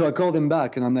 So I called them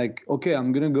back and I'm like, okay,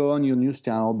 I'm going to go on your news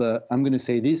channel, but I'm going to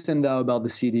say this and that about the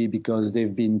city because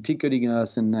they've been ticketing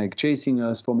us and chasing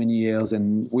us for many years.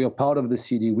 And we are part of the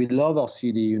city. We love our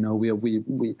city.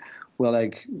 We're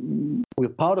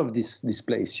part of this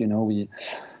place,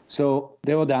 So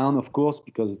they were down, of course,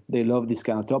 because they love these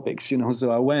kind of topics,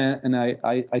 So I went and I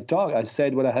talked, I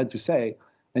said what I had to say.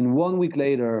 And 1 week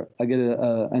later, I get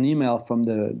an email from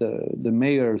the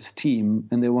mayor's team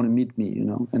and they want to meet me,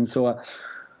 And so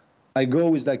I go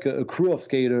with a crew of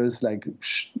skaters,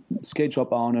 skate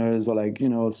shop owners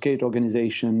or skate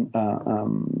organization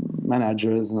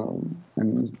managers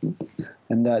and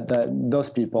those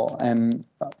people. And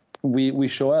we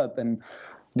show up and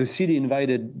the city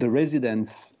invited the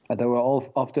residents that were all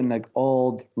often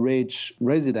old, rich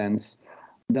residents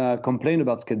that complained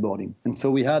about skateboarding. And so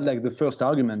we had the first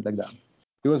argument like that.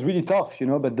 It was really tough,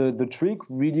 but the trick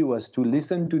really was to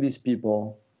listen to these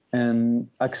people and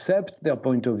accept their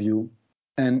point of view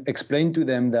and explain to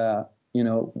them that,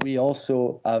 we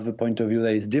also have a point of view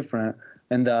that is different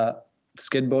and that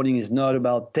skateboarding is not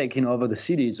about taking over the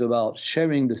city. It's about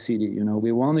sharing the city.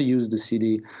 We want to use the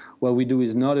city. What we do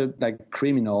is not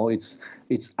criminal. It's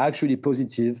actually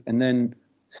positive. And then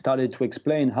started to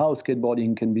explain how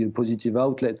skateboarding can be a positive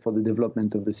outlet for the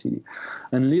development of the city.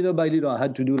 And little by little, I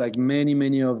had to do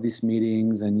many of these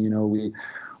meetings. And,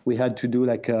 We had to do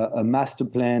like a master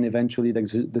plan. Eventually,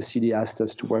 the city asked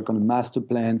us to work on a master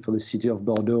plan for the city of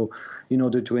Bordeaux in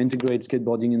order to integrate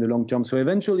skateboarding in the long term. So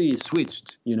eventually it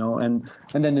switched, and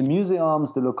then the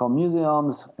museums, the local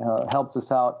museums helped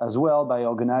us out as well by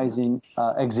organizing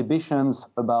exhibitions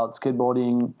about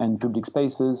skateboarding and public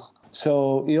spaces.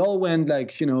 So it all went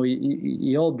like,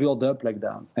 it all built up like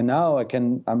that. And now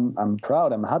I'm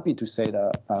proud, I'm happy to say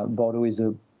that Bordeaux is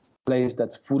a place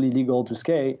that's fully legal to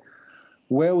skate,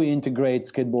 where we integrate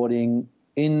skateboarding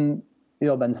in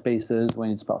urban spaces when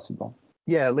it's possible.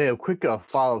 Yeah, Leo, quick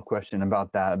follow-up question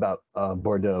about that, about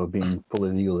Bordeaux being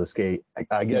fully legal to skate.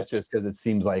 I guess just because it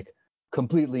seems like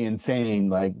completely insane,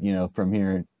 like, from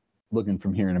here, looking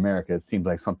from here in America, it seems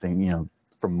like something,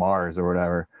 from Mars or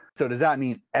whatever. So does that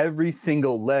mean every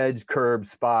single ledge, curb,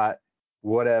 spot,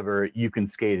 whatever, you can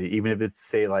skate it, even if it's,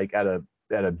 say, like at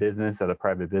a business, at a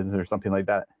private business or something like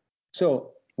that?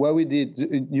 So what we did,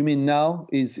 you mean now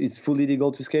is it's fully legal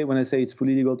to skate? When I say it's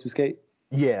fully legal to skate?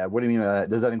 Yeah, what do you mean by that?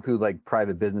 Does that include like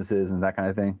private businesses and that kind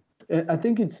of thing? I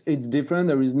think it's different.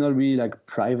 There is not really like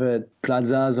private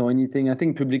plazas or anything. I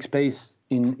think public space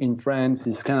in France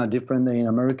is kind of different than in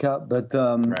America. But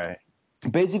Right.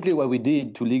 Basically what we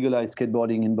did to legalize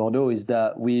skateboarding in Bordeaux is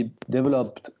that we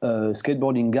developed a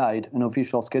skateboarding guide, an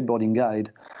official skateboarding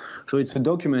guide. So it's a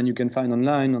document you can find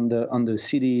online on the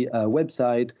city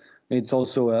website. It's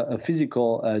also a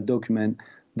physical document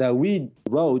that we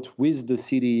wrote with the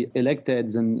city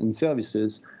electeds and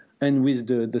services and with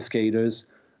the skaters,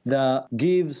 that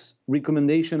gives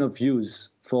recommendation of use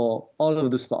for all of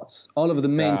the spots, all of the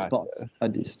main spots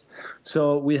at least.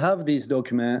 So we have this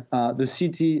document. The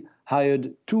city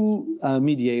hired two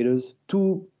mediators,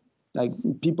 two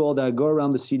people that go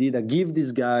around the city that give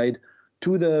this guide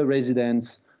to the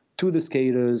residents, to the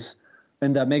skaters,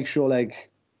 and that make sure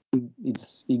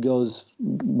it goes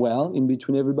well in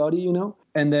between everybody,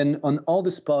 And then on all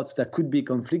the spots that could be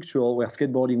conflictual, where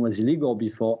skateboarding was illegal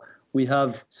before, we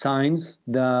have signs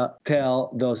that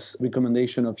tell those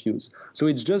recommendation of use. So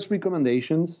it's just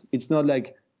recommendations. It's not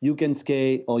like you can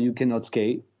skate or you cannot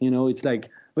skate.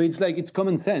 It's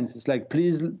common sense. It's like,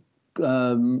 please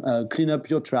clean up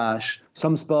your trash.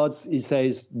 Some spots it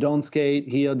says don't skate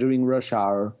here during rush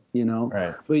hour.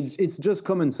 Right. But it's just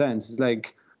common sense. It's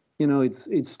like,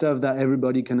 it's stuff that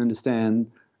everybody can understand.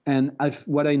 And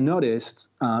what I noticed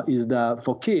is that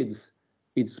for kids,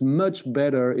 it's much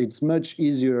better, it's much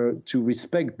easier to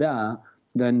respect that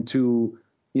than to,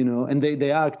 and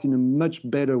they act in a much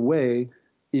better way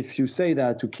if you say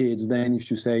that to kids than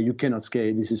if you say you cannot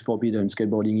skate, this is forbidden,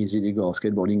 skateboarding is illegal,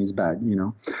 skateboarding is bad,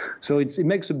 So it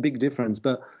makes a big difference,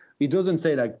 but it doesn't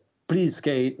say please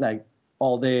skate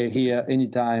all day here,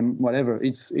 anytime, whatever.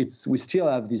 We still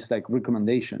have these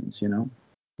recommendations,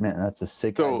 Man, that's a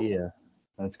sick idea.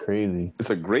 That's crazy. It's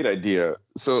a great idea.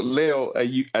 So, Leo,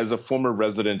 you, as a former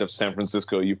resident of San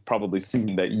Francisco, you've probably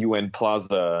seen that UN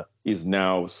Plaza is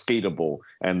now skatable,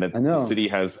 and that the city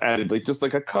has added just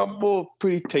a couple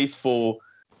pretty tasteful,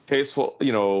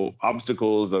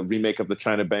 obstacles, a remake of the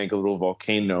China Bank, a little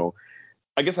volcano.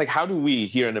 I guess, how do we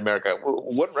here in America,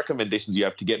 what recommendations do you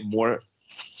have to get more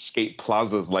skate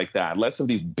plazas like that? Less of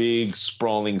these big,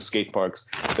 sprawling skate parks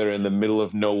that are in the middle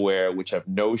of nowhere, which have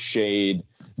no shade,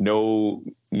 no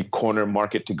corner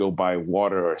market to go buy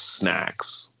water or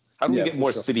snacks. How do we get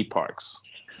more city parks?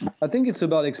 I think it's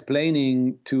about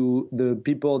explaining to the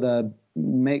people that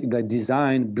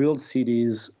build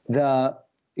cities, that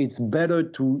it's better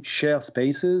to share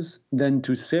spaces than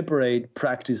to separate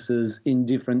practices in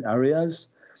different areas.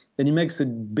 And it makes a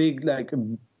big,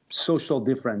 social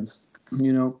difference.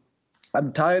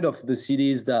 I'm tired of the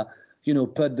cities that,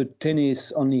 put the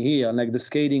tennis only here, the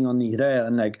skating only there,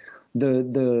 and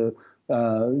the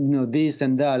this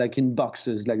and that, in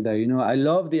boxes like that. I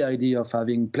love the idea of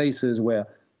having places where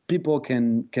people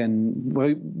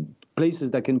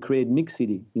places that can create mixed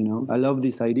city. I love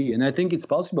this idea, and I think it's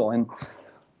possible. And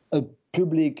a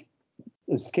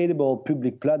skatable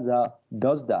public plaza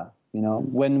does that.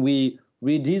 When we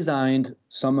redesigned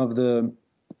some of the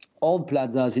old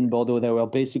plazas in Bordeaux that were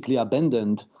basically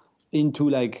abandoned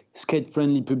into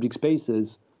skate-friendly public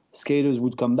spaces, skaters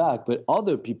would come back, but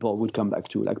other people would come back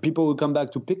too. People would come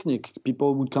back to picnic,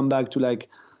 people would come back to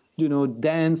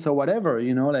dance or whatever,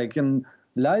 and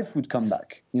life would come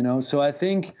back, So I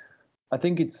think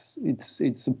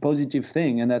it's a positive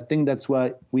thing, and I think that's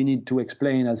why we need to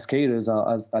explain as skaters,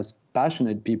 as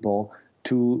passionate people,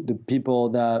 to the people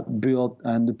that build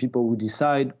and the people who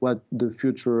decide what the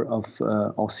future of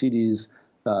our cities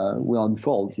will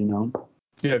unfold,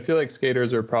 Yeah, I feel like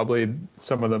skaters are probably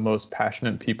some of the most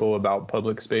passionate people about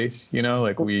public space,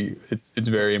 it's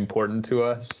very important to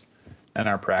us. and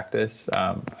our practice.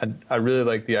 I really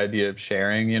like the idea of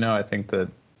sharing. I think that,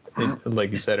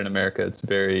 like you said, in America, it's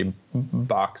very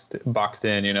boxed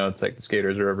in. It's like the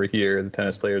skaters are over here, the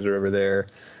tennis players are over there.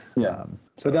 Yeah.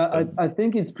 I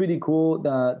think it's pretty cool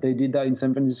that they did that in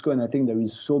San Francisco, and I think there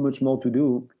is so much more to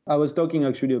do. I was talking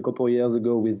actually a couple of years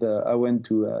ago I went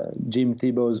to Jim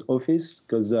Thibault's office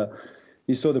because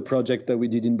he saw the project that we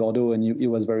did in Bordeaux, and he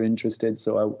was very interested.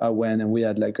 So I went, and we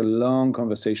had like a long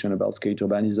conversation about skate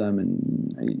urbanism,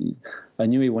 and I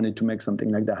knew he wanted to make something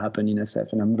like that happen in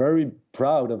SF. And I'm very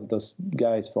proud of those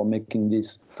guys for making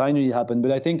this finally happen.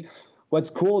 But I think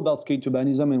what's cool about skate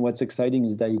urbanism and what's exciting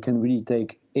is that you can really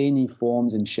take any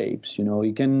forms and shapes.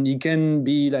 It can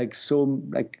be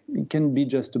it can be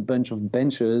just a bunch of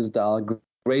benches that are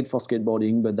great for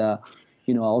skateboarding, but that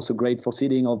are also great for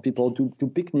sitting or people to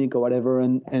picnic or whatever,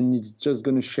 and it's just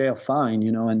going to share fine.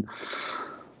 And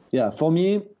yeah, for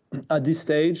me at this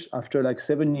stage, after like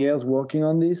 7 years working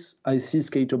on this, I see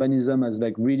skate urbanism as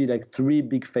really three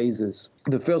big phases.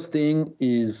 The first thing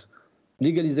is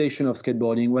legalization of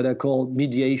skateboarding. What I call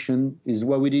mediation is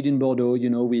what we did in Bordeaux.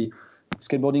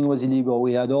 Skateboarding was illegal.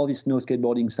 We had all these no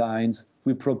skateboarding signs.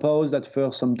 We proposed at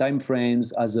first some time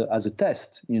frames as a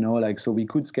test, so we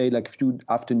could skate like a few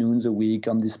afternoons a week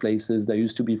on these places that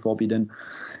used to be forbidden.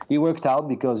 It worked out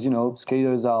because,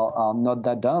 skaters are not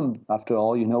that dumb after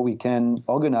all. We can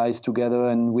organize together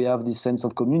and we have this sense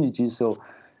of community. So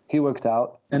it worked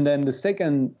out. And then the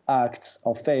second act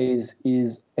or phase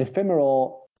is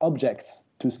ephemeral objects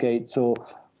to skate. So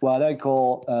what I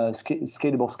call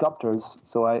skatable sculptures.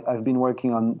 So I've been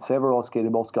working on several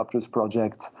skatable sculptures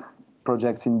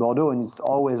projects in Bordeaux, and it's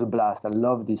always a blast. I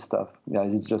love this stuff,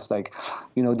 guys. It's just like,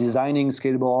 designing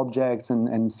skatable objects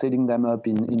and setting them up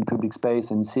in public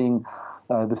space and seeing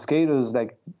the skaters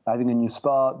like having a new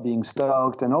spot, being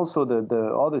stoked, and also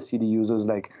the other city users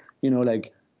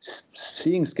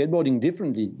seeing skateboarding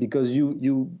differently, because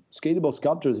you skatable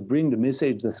sculptures bring the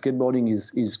message that skateboarding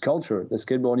is culture, that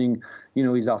skateboarding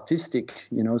is artistic,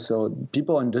 so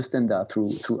people understand that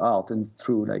through art and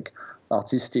through like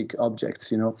artistic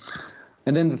objects.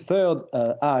 And then the third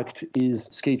act is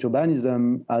skate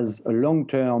urbanism as a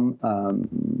long-term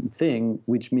thing,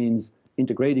 which means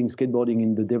integrating skateboarding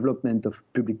in the development of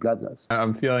public plazas.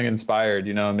 I'm feeling inspired.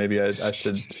 Maybe I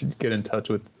should get in touch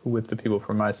with the people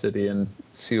from my city and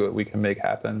see what we can make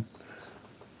happen.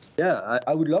 Yeah,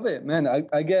 I would love it, man.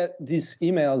 I get these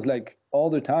emails like all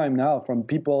the time now from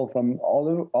people from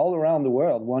all around the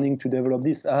world wanting to develop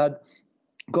this. A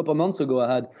couple of months ago,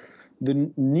 I had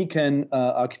the Niken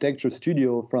architecture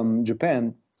studio from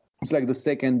Japan. It's like the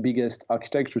second biggest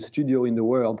architecture studio in the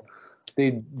world.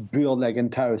 They build like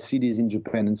entire cities in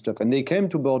Japan and stuff. And they came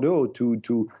to Bordeaux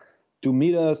to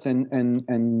meet us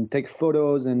and take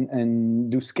photos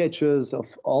and do sketches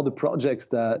of all the projects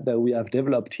that we have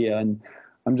developed here. And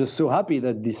I'm just so happy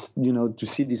that this, to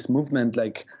see this movement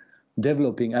like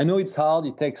developing. I know it's hard.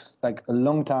 It takes like a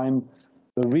long time,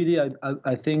 but really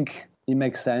I think it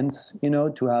makes sense,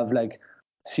 to have like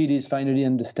cities finally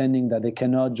understanding that they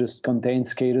cannot just contain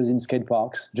skaters in skate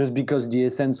parks, just because the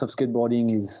essence of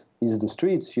skateboarding is the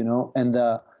streets, and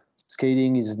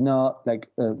skating is not like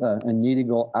an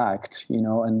illegal act,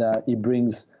 and that it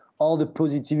brings all the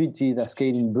positivity that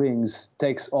skating brings,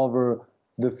 takes over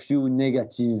the few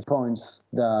negative points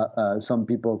that some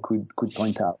people could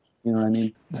point out. You know what I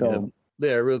mean? So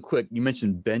yeah, real quick, you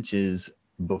mentioned benches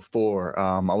before.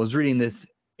 I was reading this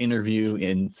interview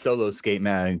in Solo Skate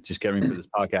Mag, just getting for this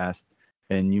podcast,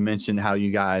 and you mentioned how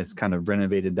you guys kind of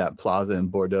renovated that plaza in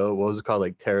Bordeaux. What was it called,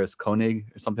 like Terrace Koenig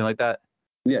or something like that?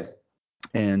 Yes.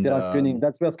 And Terrace Koenig.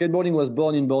 That's where skateboarding was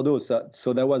born in Bordeaux.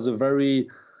 So that was a very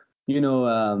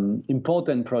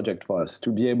important project for us to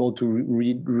be able to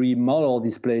remodel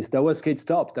this place. That was skate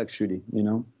stopped actually.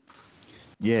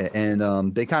 Yeah,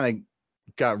 and they kind of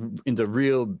got into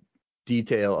real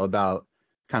detail about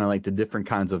kind of like the different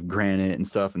kinds of granite and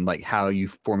stuff, and like how you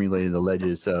formulated the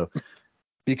ledges. So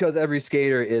because every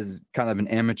skater is kind of an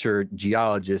amateur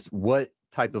geologist, what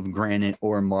type of granite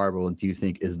or marble do you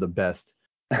think is the best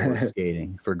for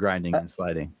skating, for grinding and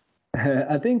sliding?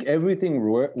 I think everything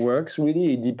works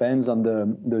really. It depends on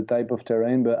the type of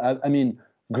terrain, but I mean,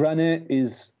 granite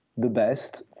is the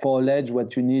best. For a ledge,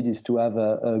 what you need is to have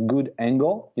a good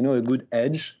angle, a good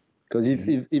edge. Because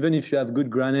even if you have good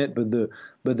granite, but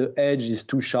the edge is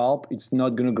too sharp, it's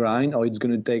not going to grind, or it's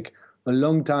going to take a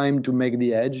long time to make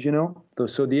the edge,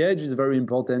 So the edge is very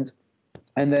important.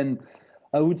 And then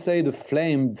I would say the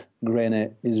flamed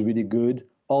granite is really good,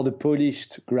 or the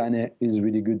polished granite is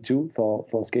really good too for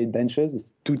skate benches.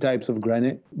 It's two types of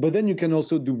granite. But then you can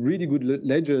also do really good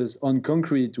ledges on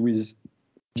concrete with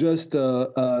just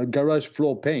garage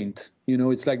floor paint.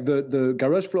 It's like the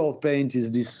garage floor paint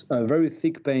is this very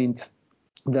thick paint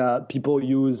that people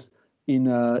use in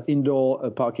indoor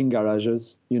parking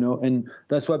garages, and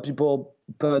that's what people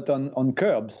put on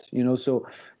curbs, So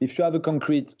if you have a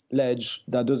concrete ledge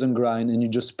that doesn't grind and you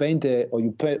just paint it, or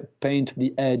you paint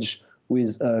the edge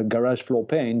with garage floor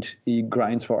paint, it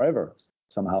grinds forever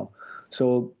somehow.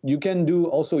 So you can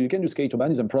do skate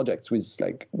urbanism projects with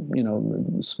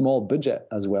small budget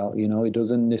as well. It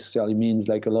doesn't necessarily mean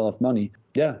like a lot of money.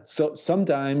 Yeah. So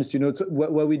sometimes,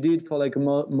 what we did for like a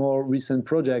more recent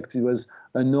project, it was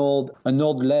an old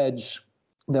ledge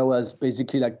that was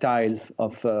basically like tiles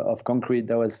of concrete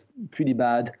that was pretty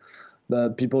bad.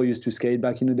 But people used to skate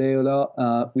back in the day a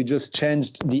lot. We just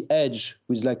changed the edge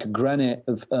with like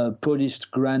a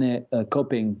polished granite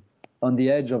coping on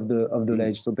the edge of the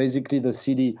ledge. So basically the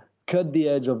city cut the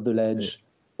edge of the ledge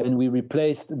and we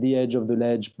replaced the edge of the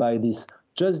ledge by this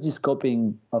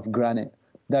coping of granite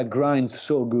that grinds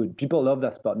so good. People love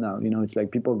that spot now. It's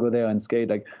like people go there and skate.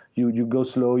 Like you go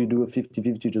slow, you do a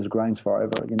 50-50, just grinds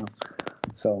forever,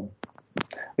 So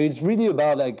it's really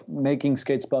about like making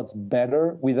skate spots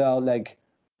better without like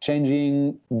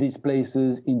changing these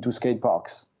places into skate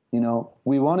parks.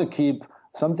 We want to keep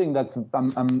something that's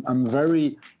I'm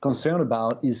very concerned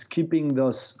about is keeping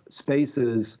those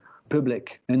spaces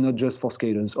public and not just for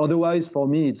skaters. Otherwise, for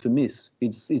me, it's a miss.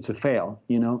 It's a fail.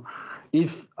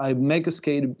 If I make a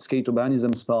skate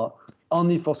urbanism spot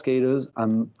only for skaters,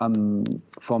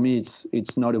 for me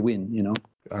it's not a win.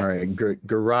 All right,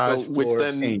 garage So,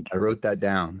 floor paint. I wrote that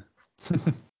down.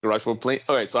 Garage floor paint.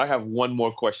 All right, so I have one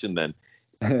more question then.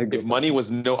 If money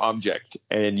was no object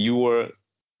and you were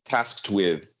tasked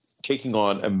with taking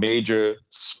on a major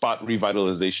spot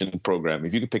revitalization program,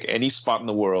 if you could pick any spot in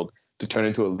the world to turn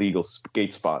into a legal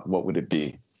skate spot, what would it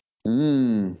be?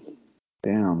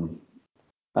 Damn.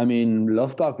 I mean,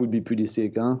 Love Park would be pretty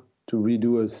sick, huh? To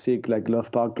redo a sick like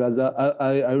Love Park Plaza.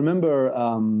 I remember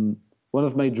one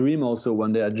of my dreams also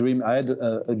one day. I had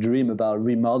a dream about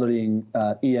remodeling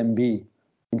EMB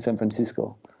in San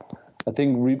Francisco. I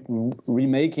think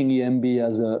remaking EMB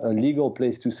as a legal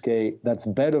place to skate that's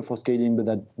better for skating, but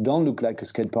that don't look like a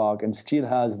skate park and still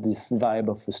has this vibe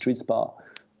of a street spot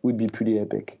would be pretty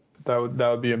epic. That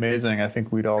would be amazing. I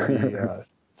think we'd all be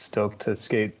stoked to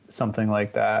skate something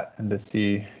like that and to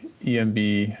see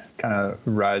EMB kind of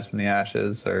rise from the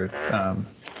ashes. Or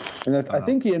and I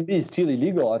think EMB is still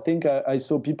illegal. I think I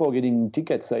saw people getting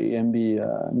tickets at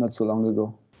EMB not so long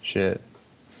ago. Shit.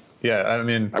 Yeah, I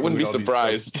mean, I wouldn't be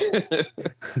surprised.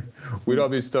 We'd all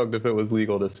be stoked if it was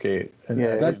legal to skate.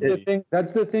 Yeah, that's the thing.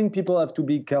 That's the thing people have to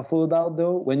be careful about,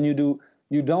 though. When you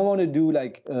don't want to do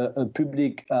like a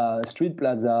public street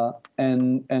plaza,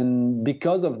 and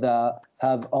because of that,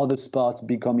 have other spots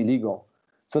become illegal.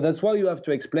 So that's why you have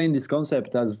to explain this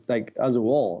concept as a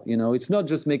whole. It's not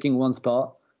just making one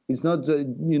spot. It's not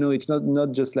it's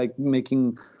not just like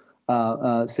making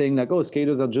saying like, oh,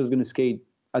 skaters are just going to skate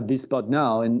at this spot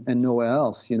now and nowhere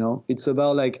else. It's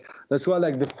about like, that's why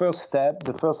like the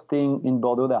first thing in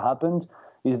Bordeaux that happened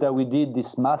is that we did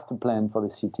this master plan for the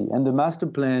city. And the master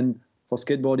plan for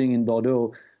skateboarding in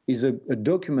Bordeaux is a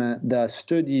document that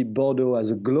studies Bordeaux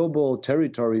as a global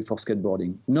territory for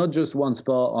skateboarding, not just one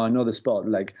spot or another spot,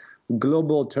 like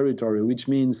global territory, which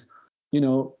means,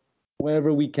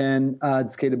 wherever we can add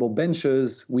skatable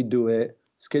benches, we do it.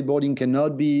 Skateboarding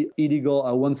cannot be illegal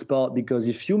at one spot, because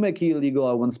if you make it illegal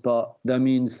at one spot, that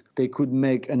means they could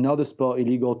make another spot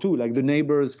illegal too. Like the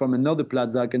neighbors from another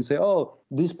plaza can say, oh,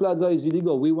 this plaza is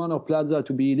illegal. We want our plaza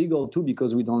to be illegal too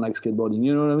because we don't like skateboarding.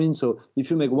 You know what I mean? So if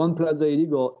you make one plaza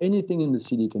illegal, anything in the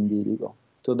city can be illegal.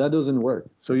 So that doesn't work.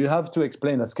 So you have to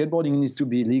explain that skateboarding needs to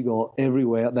be legal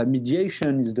everywhere, that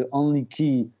mediation is the only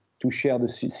key to share the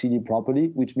city properly,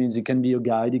 which means it can be a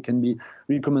guide, it can be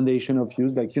recommendation of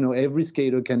use. Like, every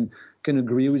skater can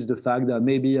agree with the fact that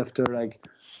maybe after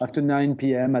 9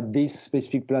 p.m. at this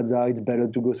specific plaza, it's better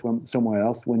to go somewhere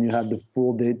else when you have the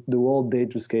whole day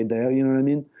to skate there. You know what I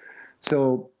mean?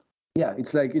 So yeah,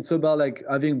 it's about like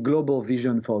having global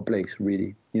vision for a place,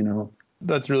 really.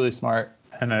 That's really smart,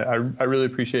 and I really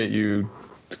appreciate you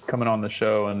coming on the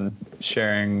show and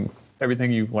sharing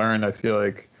everything you've learned. I feel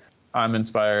like I'm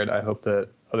inspired. I hope that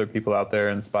other people out there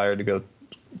are inspired to go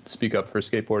speak up for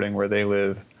skateboarding where they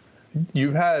live.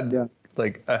 You've had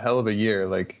like a hell of a year.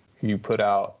 Like, you put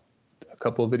out a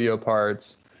couple of video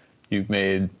parts. You've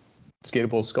made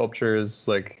skatable sculptures,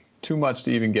 like too much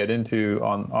to even get into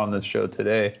on this show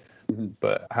today. Mm-hmm.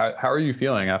 But how are you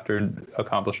feeling after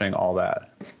accomplishing all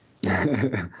that?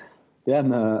 Yeah,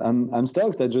 I'm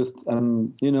stoked.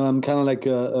 I'm kind of like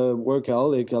a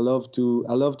workaholic. I love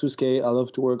to skate. I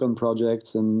love to work on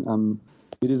projects, and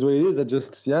it is what it is. I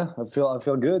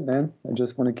feel good, man. I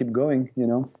just want to keep going,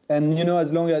 And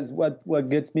as long as what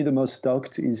gets me the most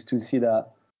stoked is to see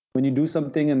that when you do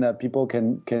something and that people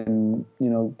can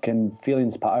feel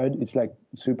inspired, it's like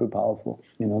super powerful,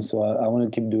 So I want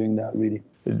to keep doing that, really.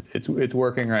 It's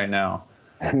working right now.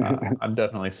 I'm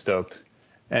definitely stoked.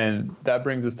 And that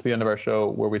brings us to the end of our show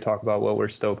where we talk about what we're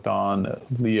stoked on.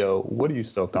 Leo, what are you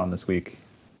stoked on this week?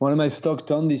 What am I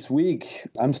stoked on this week?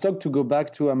 I'm stoked to go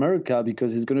back to America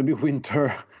because it's going to be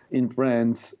winter in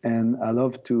France. And I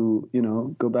love to,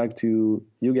 go back to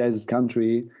you guys'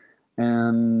 country.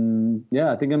 And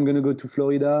yeah, I think I'm going to go to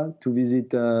Florida to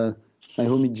visit my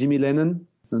homie Jimmy Lennon.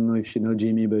 I don't know if you know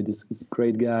Jimmy, but he's a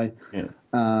great guy. Yeah.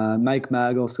 Mike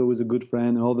Mag also was a good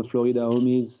friend, all the Florida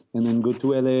homies, and then go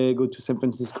to LA, go to San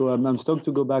Francisco. I'm stoked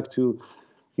to go back to,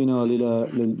 a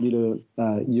little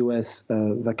US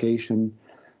vacation.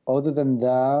 Other than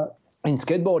that, in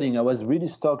skateboarding, I was really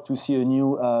stoked to see a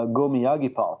new Go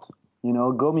Miyagi part.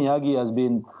 Go Miyagi has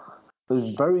been a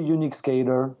very unique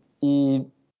skater. He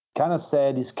kind of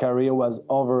said his career was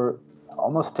over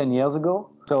almost 10 years ago.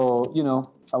 So,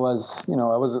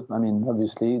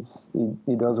 obviously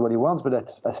he does what he wants,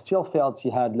 but I still felt he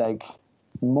had like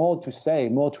more to say,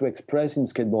 more to express in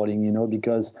skateboarding,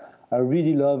 because I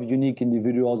really love unique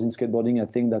individuals in skateboarding. I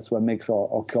think that's what makes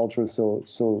our culture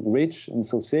so rich and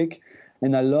so sick.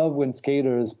 And I love when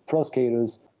pro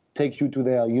skaters, take you to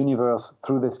their universe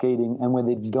through their skating, and when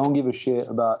they don't give a shit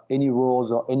about any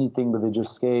rules or anything, but they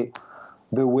just skate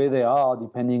the way they are,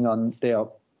 depending on their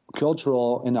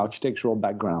cultural and architectural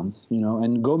backgrounds,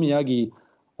 and Go Miyagi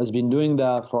has been doing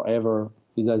that forever.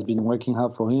 It has been working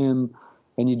hard for him,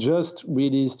 and he just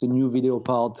released a new video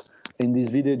part in this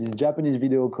Japanese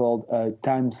video called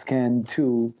Time Scan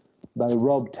 2 by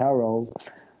Rob Taro.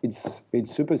 It's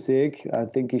super sick. I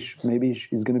think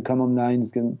he's going to come online.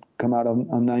 It's going to come out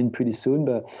online pretty soon,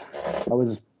 but I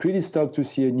was pretty stoked to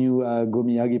see a new Go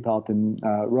Miyagi part, and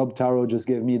Rob Taro just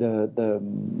gave me the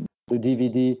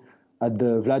DVD at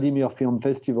the Vladimir Film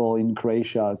Festival in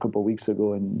Croatia a couple of weeks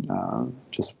ago, and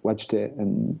just watched it,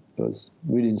 and it was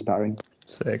really inspiring.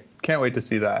 Sick. Can't wait to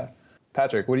see that.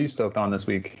 Patrick, what are you stoked on this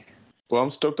week? Well, I'm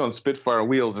stoked on Spitfire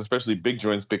wheels, especially big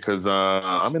joints, because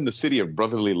I'm in the city of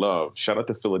brotherly love. Shout out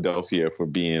to Philadelphia for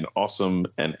being awesome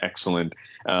and excellent.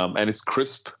 And it's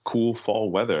crisp, cool fall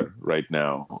weather right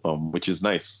now, which is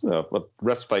nice. A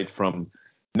respite from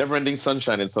never-ending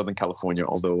sunshine in Southern California,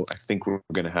 although I think we're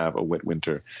going to have a wet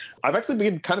winter. I've actually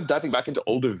been kind of diving back into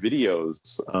older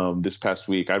videos this past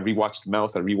week. I rewatched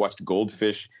Mouse. I rewatched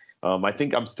Goldfish. I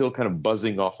think I'm still kind of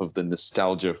buzzing off of the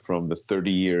nostalgia from the 30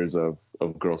 years of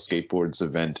Girl Skateboards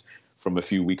event from a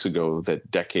few weeks ago that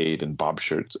Decade and Bob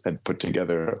Shirts had put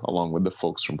together along with the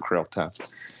folks from Krelltap.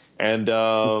 And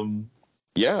I'm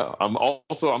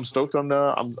stoked on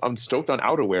I'm stoked on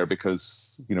outerwear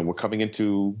because we're coming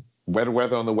into wetter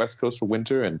weather on the West Coast for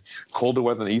winter and colder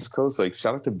weather on the East Coast. Like,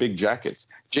 shout out to big jackets.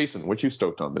 Jason, what you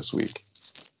stoked on this week?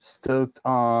 Stoked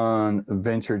on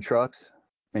Venture Trucks,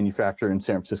 manufacturer in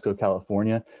San Francisco,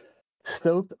 California.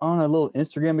 Stoked on a little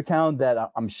Instagram account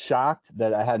that I'm shocked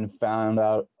that I hadn't found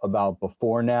out about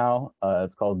before now.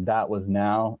 It's called That Was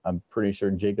Now. I'm pretty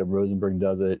sure Jacob Rosenberg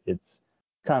does it. It's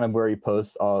kind of where he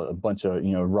posts a bunch of,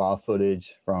 raw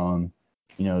footage from,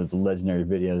 the legendary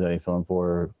videos that he filmed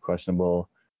for Questionable,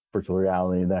 virtual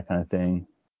reality, that kind of thing.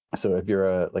 So if you're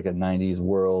a 90s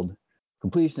world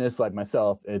completionist like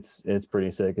myself, it's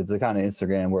pretty sick. It's the kind of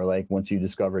Instagram where like once you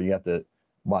discover, you have to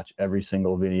watch every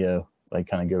single video, like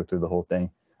kind of go through the whole thing.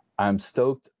 I'm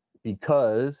stoked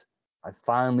because I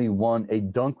finally won a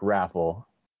dunk raffle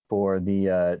for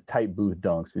the Tight Booth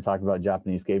dunks. We talked about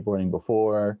Japanese skateboarding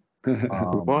before.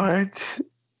 What?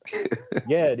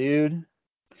 Yeah, dude.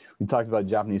 We talked about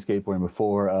Japanese skateboarding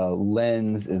before.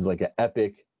 Lens is like an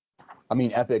epic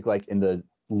like in the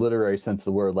literary sense of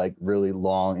the word, like really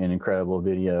long and incredible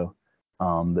video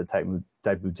that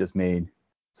Tight Booth just made.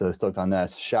 So stoked on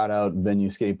that. Shout out Venue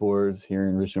Skateboards here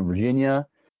in Richmond, Virginia.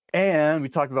 And we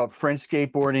talked about French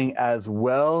skateboarding as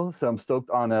well. So I'm stoked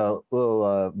on a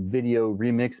little video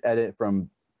remix edit from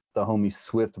the homie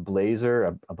Swift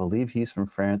Blazer. I believe he's from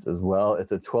France as well.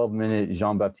 It's a 12-minute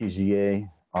Jean-Baptiste Gillet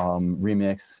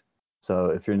remix. So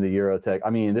if you're in the Eurotech,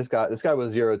 this guy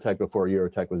was Eurotech before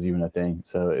Eurotech was even a thing.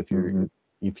 So if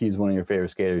he's one of your favorite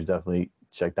skaters, definitely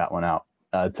check that one out.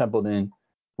 Templeton,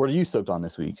 what are you stoked on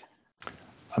this week?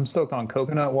 I'm stoked on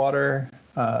coconut water.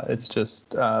 It's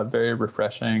just very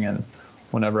refreshing, and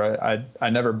whenever I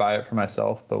never buy it for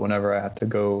myself, but whenever I have to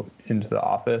go into the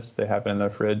office, they have it in their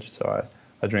fridge, so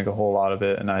I drink a whole lot of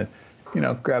it, and I,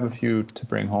 grab a few to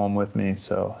bring home with me.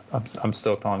 So I'm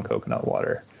stoked on coconut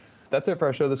water. That's it for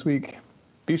our show this week.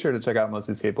 Be sure to check out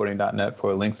mostlyskateboarding.net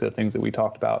for links to the things that we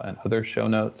talked about and other show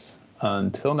notes.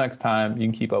 Until next time, you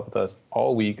can keep up with us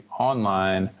all week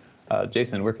online.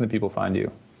 Jason, where can the people find you?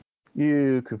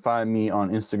 You can find me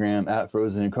on Instagram at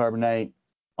Frozen and Carbonite,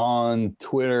 on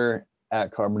Twitter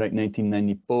at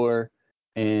Carbonite1994,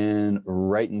 and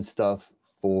writing stuff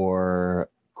for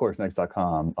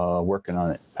CourseNext.com. Working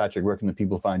on it. Patrick, where can the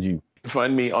people find you?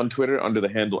 Find me on Twitter under the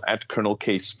handle at Colonel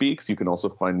K Speaks. You can also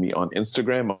find me on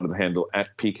Instagram under the handle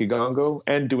at Kigongo,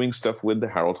 and doing stuff with the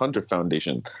Harold Hunter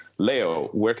Foundation. Leo,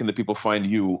 where can the people find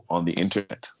you on the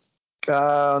internet?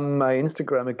 On my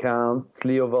Instagram account, it's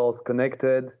Leo Valls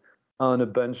Connected, on a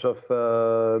bunch of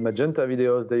Magenta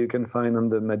videos that you can find on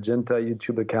the Magenta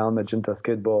YouTube account, Magenta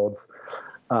Skateboards.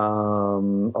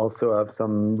 Also have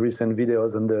some recent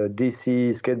videos on the DC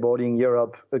Skateboarding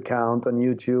Europe account on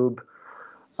YouTube.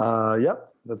 Yeah,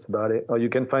 that's about it. Or you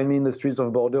can find me in the streets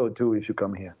of Bordeaux too if you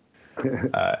come here.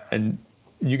 And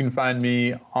you can find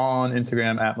me on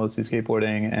Instagram at Mostly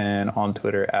Skateboarding and on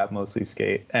Twitter at Mostly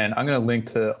Skate. And I'm going to link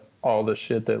to all the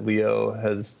shit that Leo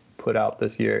has put out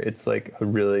this year. It's like a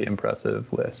really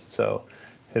impressive list. So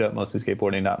hit up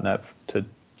mostlyskateboarding.net to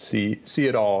see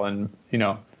it all, and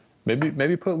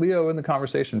maybe put Leo in the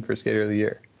conversation for Skater of the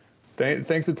Year.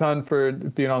 Thanks a ton for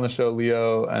being on the show,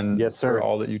 Leo, and yes, sir, for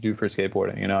all that you do for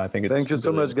skateboarding. I think it's thank you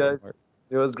so much, guys. Work.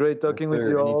 It was great talking with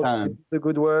you all. Keep the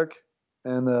good work,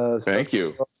 and thank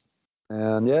you.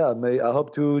 And yeah, I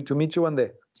hope to meet you one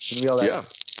day in real life. Yeah.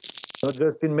 Not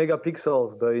just in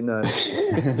megapixels, but in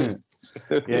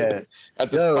yeah,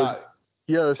 at the spot.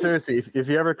 Yo, seriously, if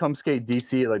you ever come skate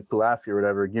DC like Pulaski or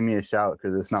whatever, give me a shout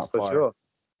because it's not far. For sure,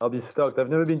 I'll be stoked. I've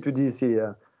never been to DC.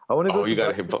 Yeah, I want to go. Oh, you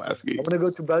gotta hit Pulaski. I want to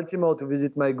go to Baltimore to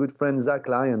visit my good friend Zach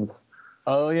Lyons.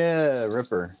 Oh yeah,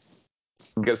 Ripper.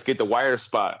 You gotta skate the wire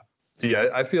spot. Yeah,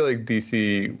 I feel like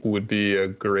DC would be a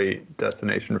great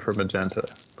destination for Magenta.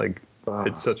 Like,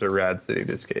 it's such a rad city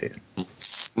to skate.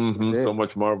 Mm-hmm. So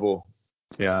much marble.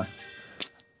 Yeah.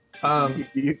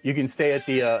 You can stay at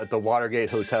the Watergate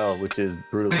Hotel, which is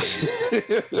brutal.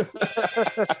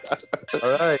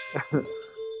 All right.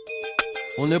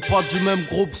 On n'est pas du même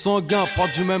groupe sanguin, pas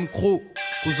du même crew.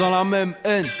 Cousin la même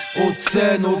haine. Haute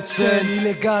scène,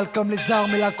 illégal comme les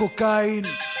armes et la cocaïne.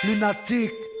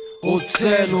 Lunatique. Haute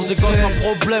scène, c'est quand un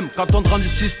problème, qu'attendre du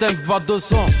système va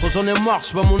 200. Quand j'en ai marre,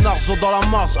 j'mets mon argent dans la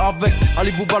marche avec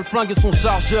Ali Bouba le flingue et son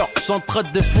chargeur. J'en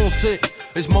traite défoncé.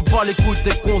 Et j'm'en bats les couilles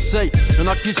des conseils. Y'en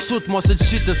a qui sautent, moi c'est le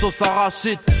shit et sauce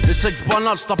arachide. Les chèques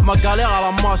banals, j'tape ma galère à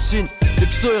la machine. Les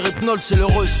XO et Ripnol, c'est le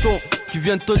resto qui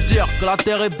viennent te dire que la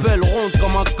terre est belle, ronde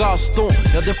comme un cacheton.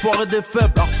 Y'a des forts et des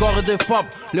faibles, hardcore et des fables.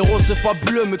 Les roses c'est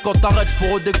fabuleux, mais quand t'arrêtes,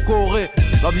 faut redécorer.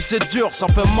 La vie c'est dur, ça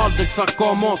fait mal dès que ça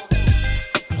commence.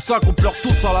 Pour ça qu'on pleure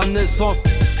tous à la naissance.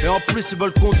 Et en plus ils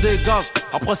veulent qu'on dégage.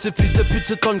 Après ces fils de pute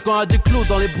s'étonnent quand y'a des clous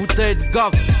dans les bouteilles de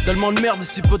gaz. Tellement de merde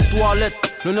ici peu de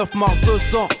toilettes. Le 9 mars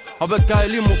 200 avec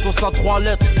Kaelim on sauce à 3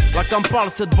 lettres. La cam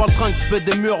parle cette baltringue qui fait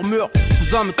des murmures.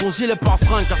 Cousin mets ton gilet par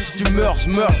string car si tu meurs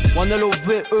j'meurs. One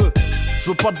LOVE. Je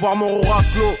veux pas te voir mort au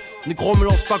raclo. Négro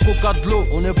mélange ta coca de l'eau.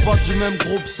 On n'est pas du même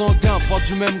groupe sanguin, pas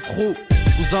du même crew.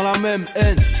 Cousin la même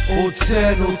haine. Haute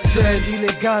scène,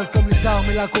 illégal comme les armes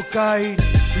et la cocaïne.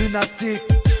 Lunatique.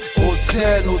 Haute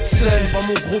scène, pas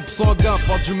mon groupe sanguin,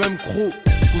 pas du même crew.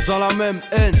 Cousin la même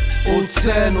haine. Haute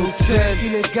scène,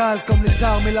 illégal comme les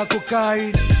armes et la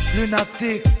cocaïne.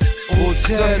 Lunatique. Haute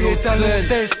scène,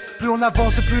 plus on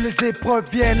avance et plus les épreuves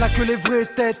viennent. Là que les vraies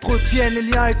têtes retiennent les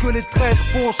liens et que les traîtres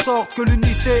font en sorte que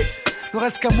l'unité ne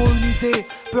reste qu'un mot, une idée.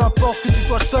 Peu importe que tu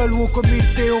sois seul ou au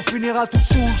comité, on finira tout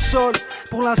sous le sol.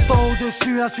 Pour l'instant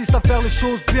au-dessus, insiste à faire les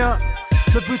choses bien.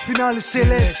 Le but final est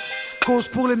céleste. Cause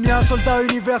pour les miens, soldats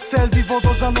universels vivant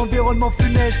dans un environnement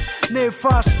funeste,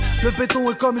 néfaste. Le béton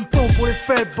est comme une tombe pour les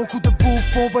faibles. Beaucoup de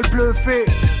bouffons veulent bluffer.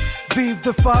 Vive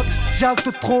de fable, j'acte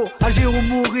trop, agir ou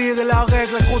mourir est la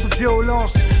règle, accro de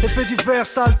violence. Les faits divers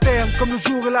s'alternent comme le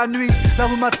jour et la nuit. La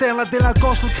rue materne, la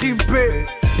délinquance, le crime paie.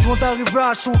 Loin d'arriver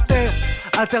à son terme.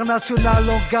 International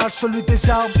langage, celui des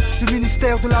armes. Du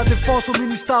ministère de la Défense au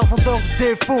ministère vendeur de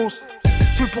défense.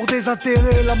 Tué pour des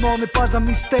intérêts, la mort n'est pas un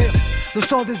mystère. Le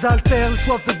sang désaltère, le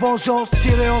soif de vengeance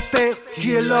tiré en terre.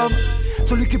 Qui est l'homme?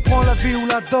 Celui qui prend la vie ou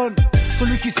la donne.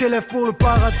 Celui qui s'élève pour le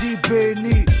paradis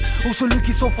béni. Ou celui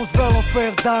qui s'enfonce vers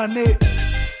l'enfer damné.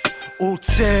 Haute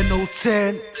scène.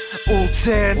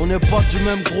 On n'est pas du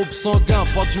même groupe sanguin,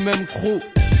 pas du même crew.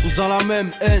 Cousin la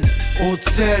même haine. Haute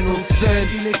scène,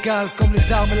 illégal comme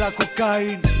les armes et la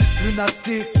cocaïne.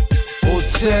 Lunatique. Haute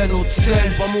scène,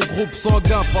 pas mon groupe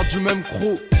sanguin, pas du même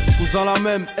crew. cousin la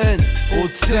même haine.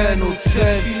 Haute scène,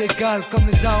 illégal comme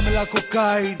les armes et la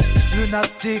cocaïne.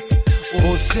 Lunatique,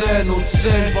 haute scène,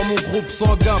 pas mon groupe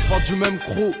sanguin, pas du même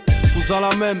crew. Cousin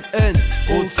la même haine,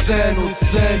 haute scène,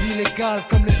 illégal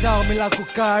comme les armes et la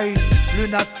cocaïne.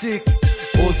 Lunatique,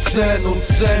 haute scène,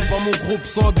 pas mon groupe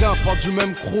sanguin, pas du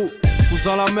même crew.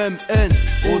 Cousin la même haine,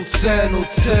 haute scène,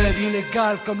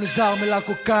 illégal comme les armes et la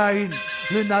cocaïne.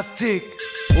 Lunatique,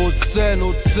 haute scène,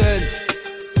 groupe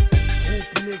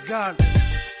illégal,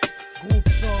 groupe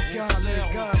sanguin,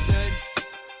 légal,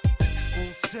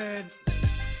 haute scène.